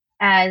it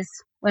as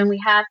when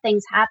we have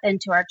things happen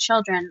to our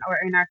children or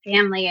in our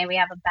family and we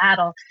have a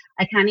battle,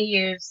 I kind of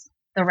use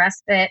the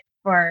respite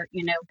for,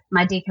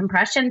 my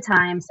decompression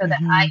time so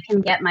that I Mhm.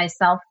 can get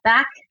myself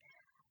back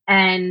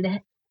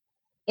and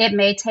it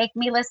may take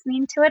me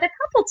listening to it a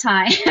couple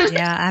times.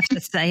 Yeah, I have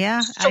to say,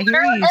 yeah, I hear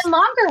Shorter you. and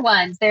longer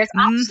ones. There's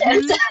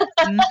options.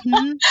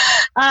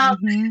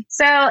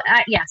 So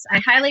yes,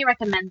 I highly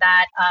recommend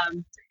that.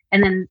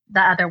 And then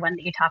the other one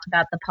that you talk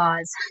about, the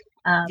pause.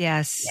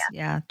 Yes.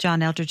 Yeah.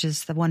 John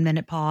Eldridge's The 1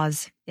 Minute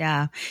Pause.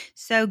 Yeah.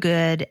 So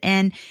good.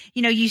 And,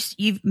 you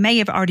may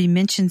have already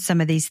mentioned some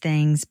of these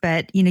things,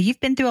 but, you've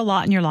been through a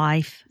lot in your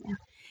life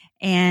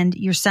and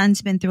your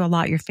son's been through a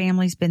lot. Your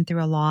family's been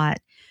through a lot.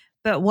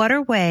 But what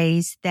are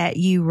ways that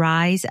you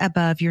rise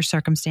above your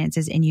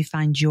circumstances and you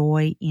find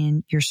joy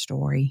in your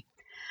story?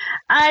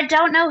 I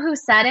don't know who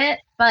said it,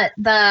 but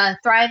the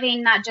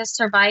thriving, not just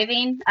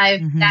surviving,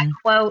 that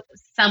quote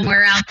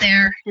somewhere out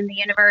there in the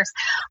universe,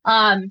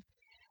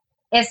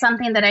 is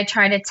something that I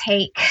try to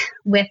take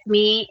with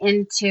me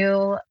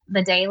into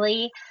the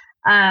daily,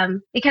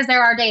 because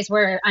there are days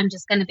where I'm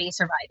just going to be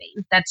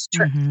surviving. That's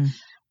true.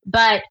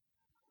 But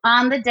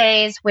on the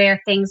days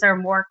where things are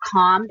more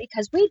calm,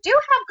 because we do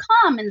have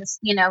calm in this,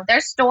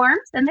 there's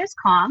storms and there's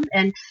calm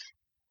and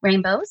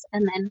rainbows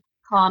and then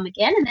calm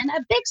again and then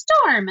a big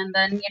storm and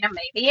then,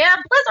 maybe a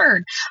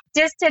blizzard.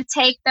 Just to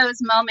take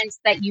those moments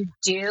that you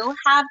do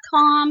have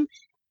calm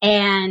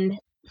and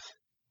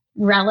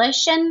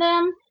relish in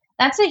them.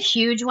 That's a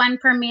huge one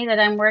for me that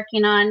I'm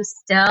working on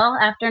still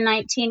after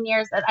 19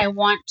 years, that I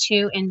want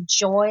to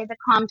enjoy the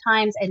calm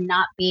times and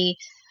not be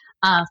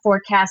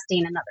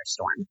forecasting another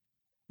storm.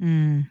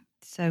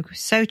 So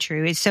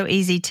true. It's so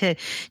easy to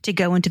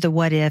go into the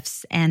what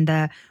ifs and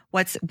the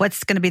what's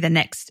going to be the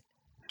next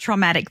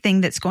traumatic thing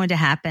that's going to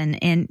happen.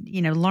 And,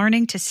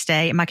 learning to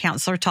stay. My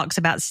counselor talks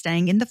about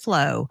staying in the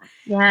flow,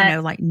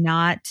 like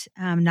not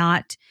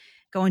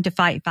going to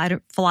fight,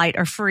 flight,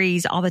 or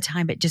freeze all the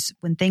time, but just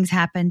when things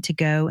happen to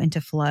go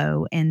into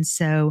flow. And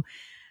so,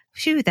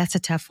 that's a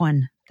tough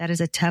one. That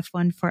is a tough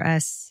one for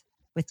us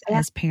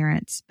as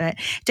parents. But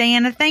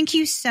Dianna, thank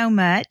you so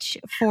much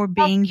for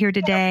being here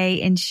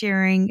today and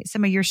sharing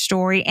some of your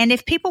story. And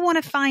if people want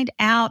to find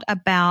out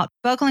about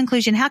vocal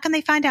inclusion, how can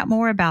they find out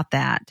more about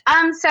that?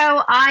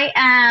 So I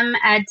am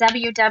at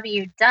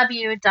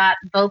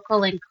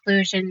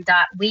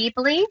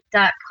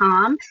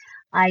www.vocalinclusion.weebly.com.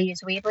 I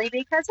use Weebly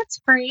because it's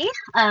free.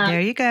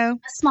 There you go. A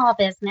small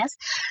business.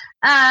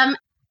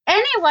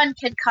 Anyone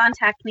could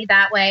contact me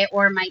that way,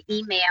 or my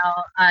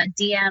email,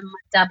 dmwasson,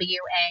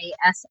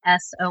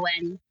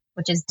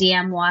 which is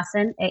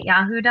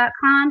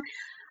dmwasson@yahoo.com,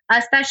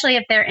 especially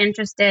if they're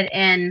interested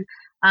in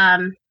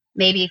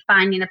maybe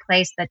finding a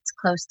place that's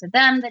close to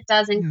them that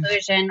does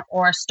inclusion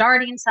or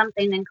starting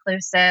something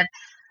inclusive.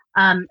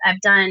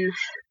 I've done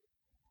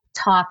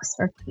talks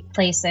for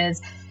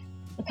places.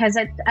 Because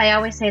I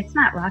always say it's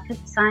not rocket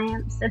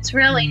science. It's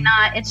really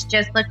not. It's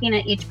just looking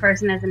at each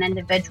person as an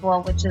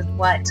individual, which is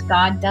what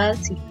God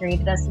does. He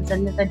created us as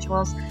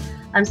individuals.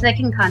 So they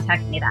can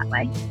contact me that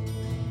way.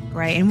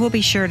 Great. And we'll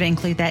be sure to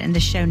include that in the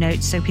show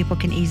notes so people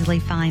can easily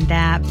find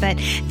that. But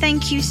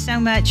thank you so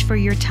much for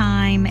your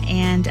time.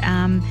 And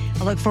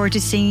I look forward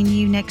to seeing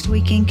you next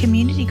week in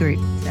community group.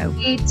 So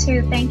you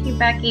too. Thank you,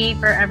 Becky,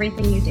 for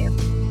everything you do.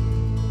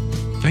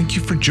 Thank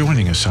you for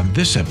joining us on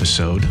this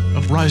episode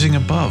of Rising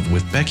Above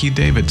with Becky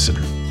Davidson,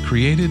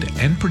 created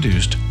and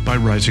produced by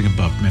Rising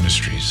Above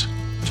Ministries.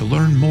 To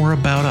learn more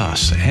about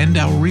us and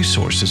our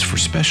resources for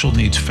special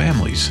needs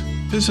families,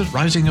 visit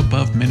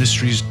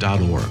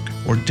risingaboveministries.org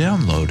or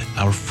download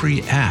our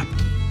free app.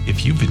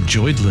 If you've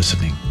enjoyed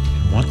listening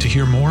and want to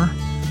hear more,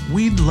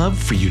 we'd love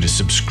for you to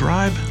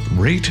subscribe,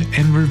 rate,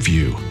 and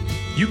review.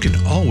 You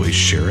can always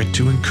share it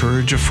to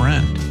encourage a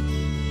friend.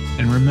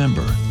 And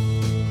remember,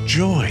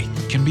 joy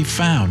can be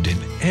found in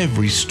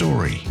every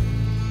story.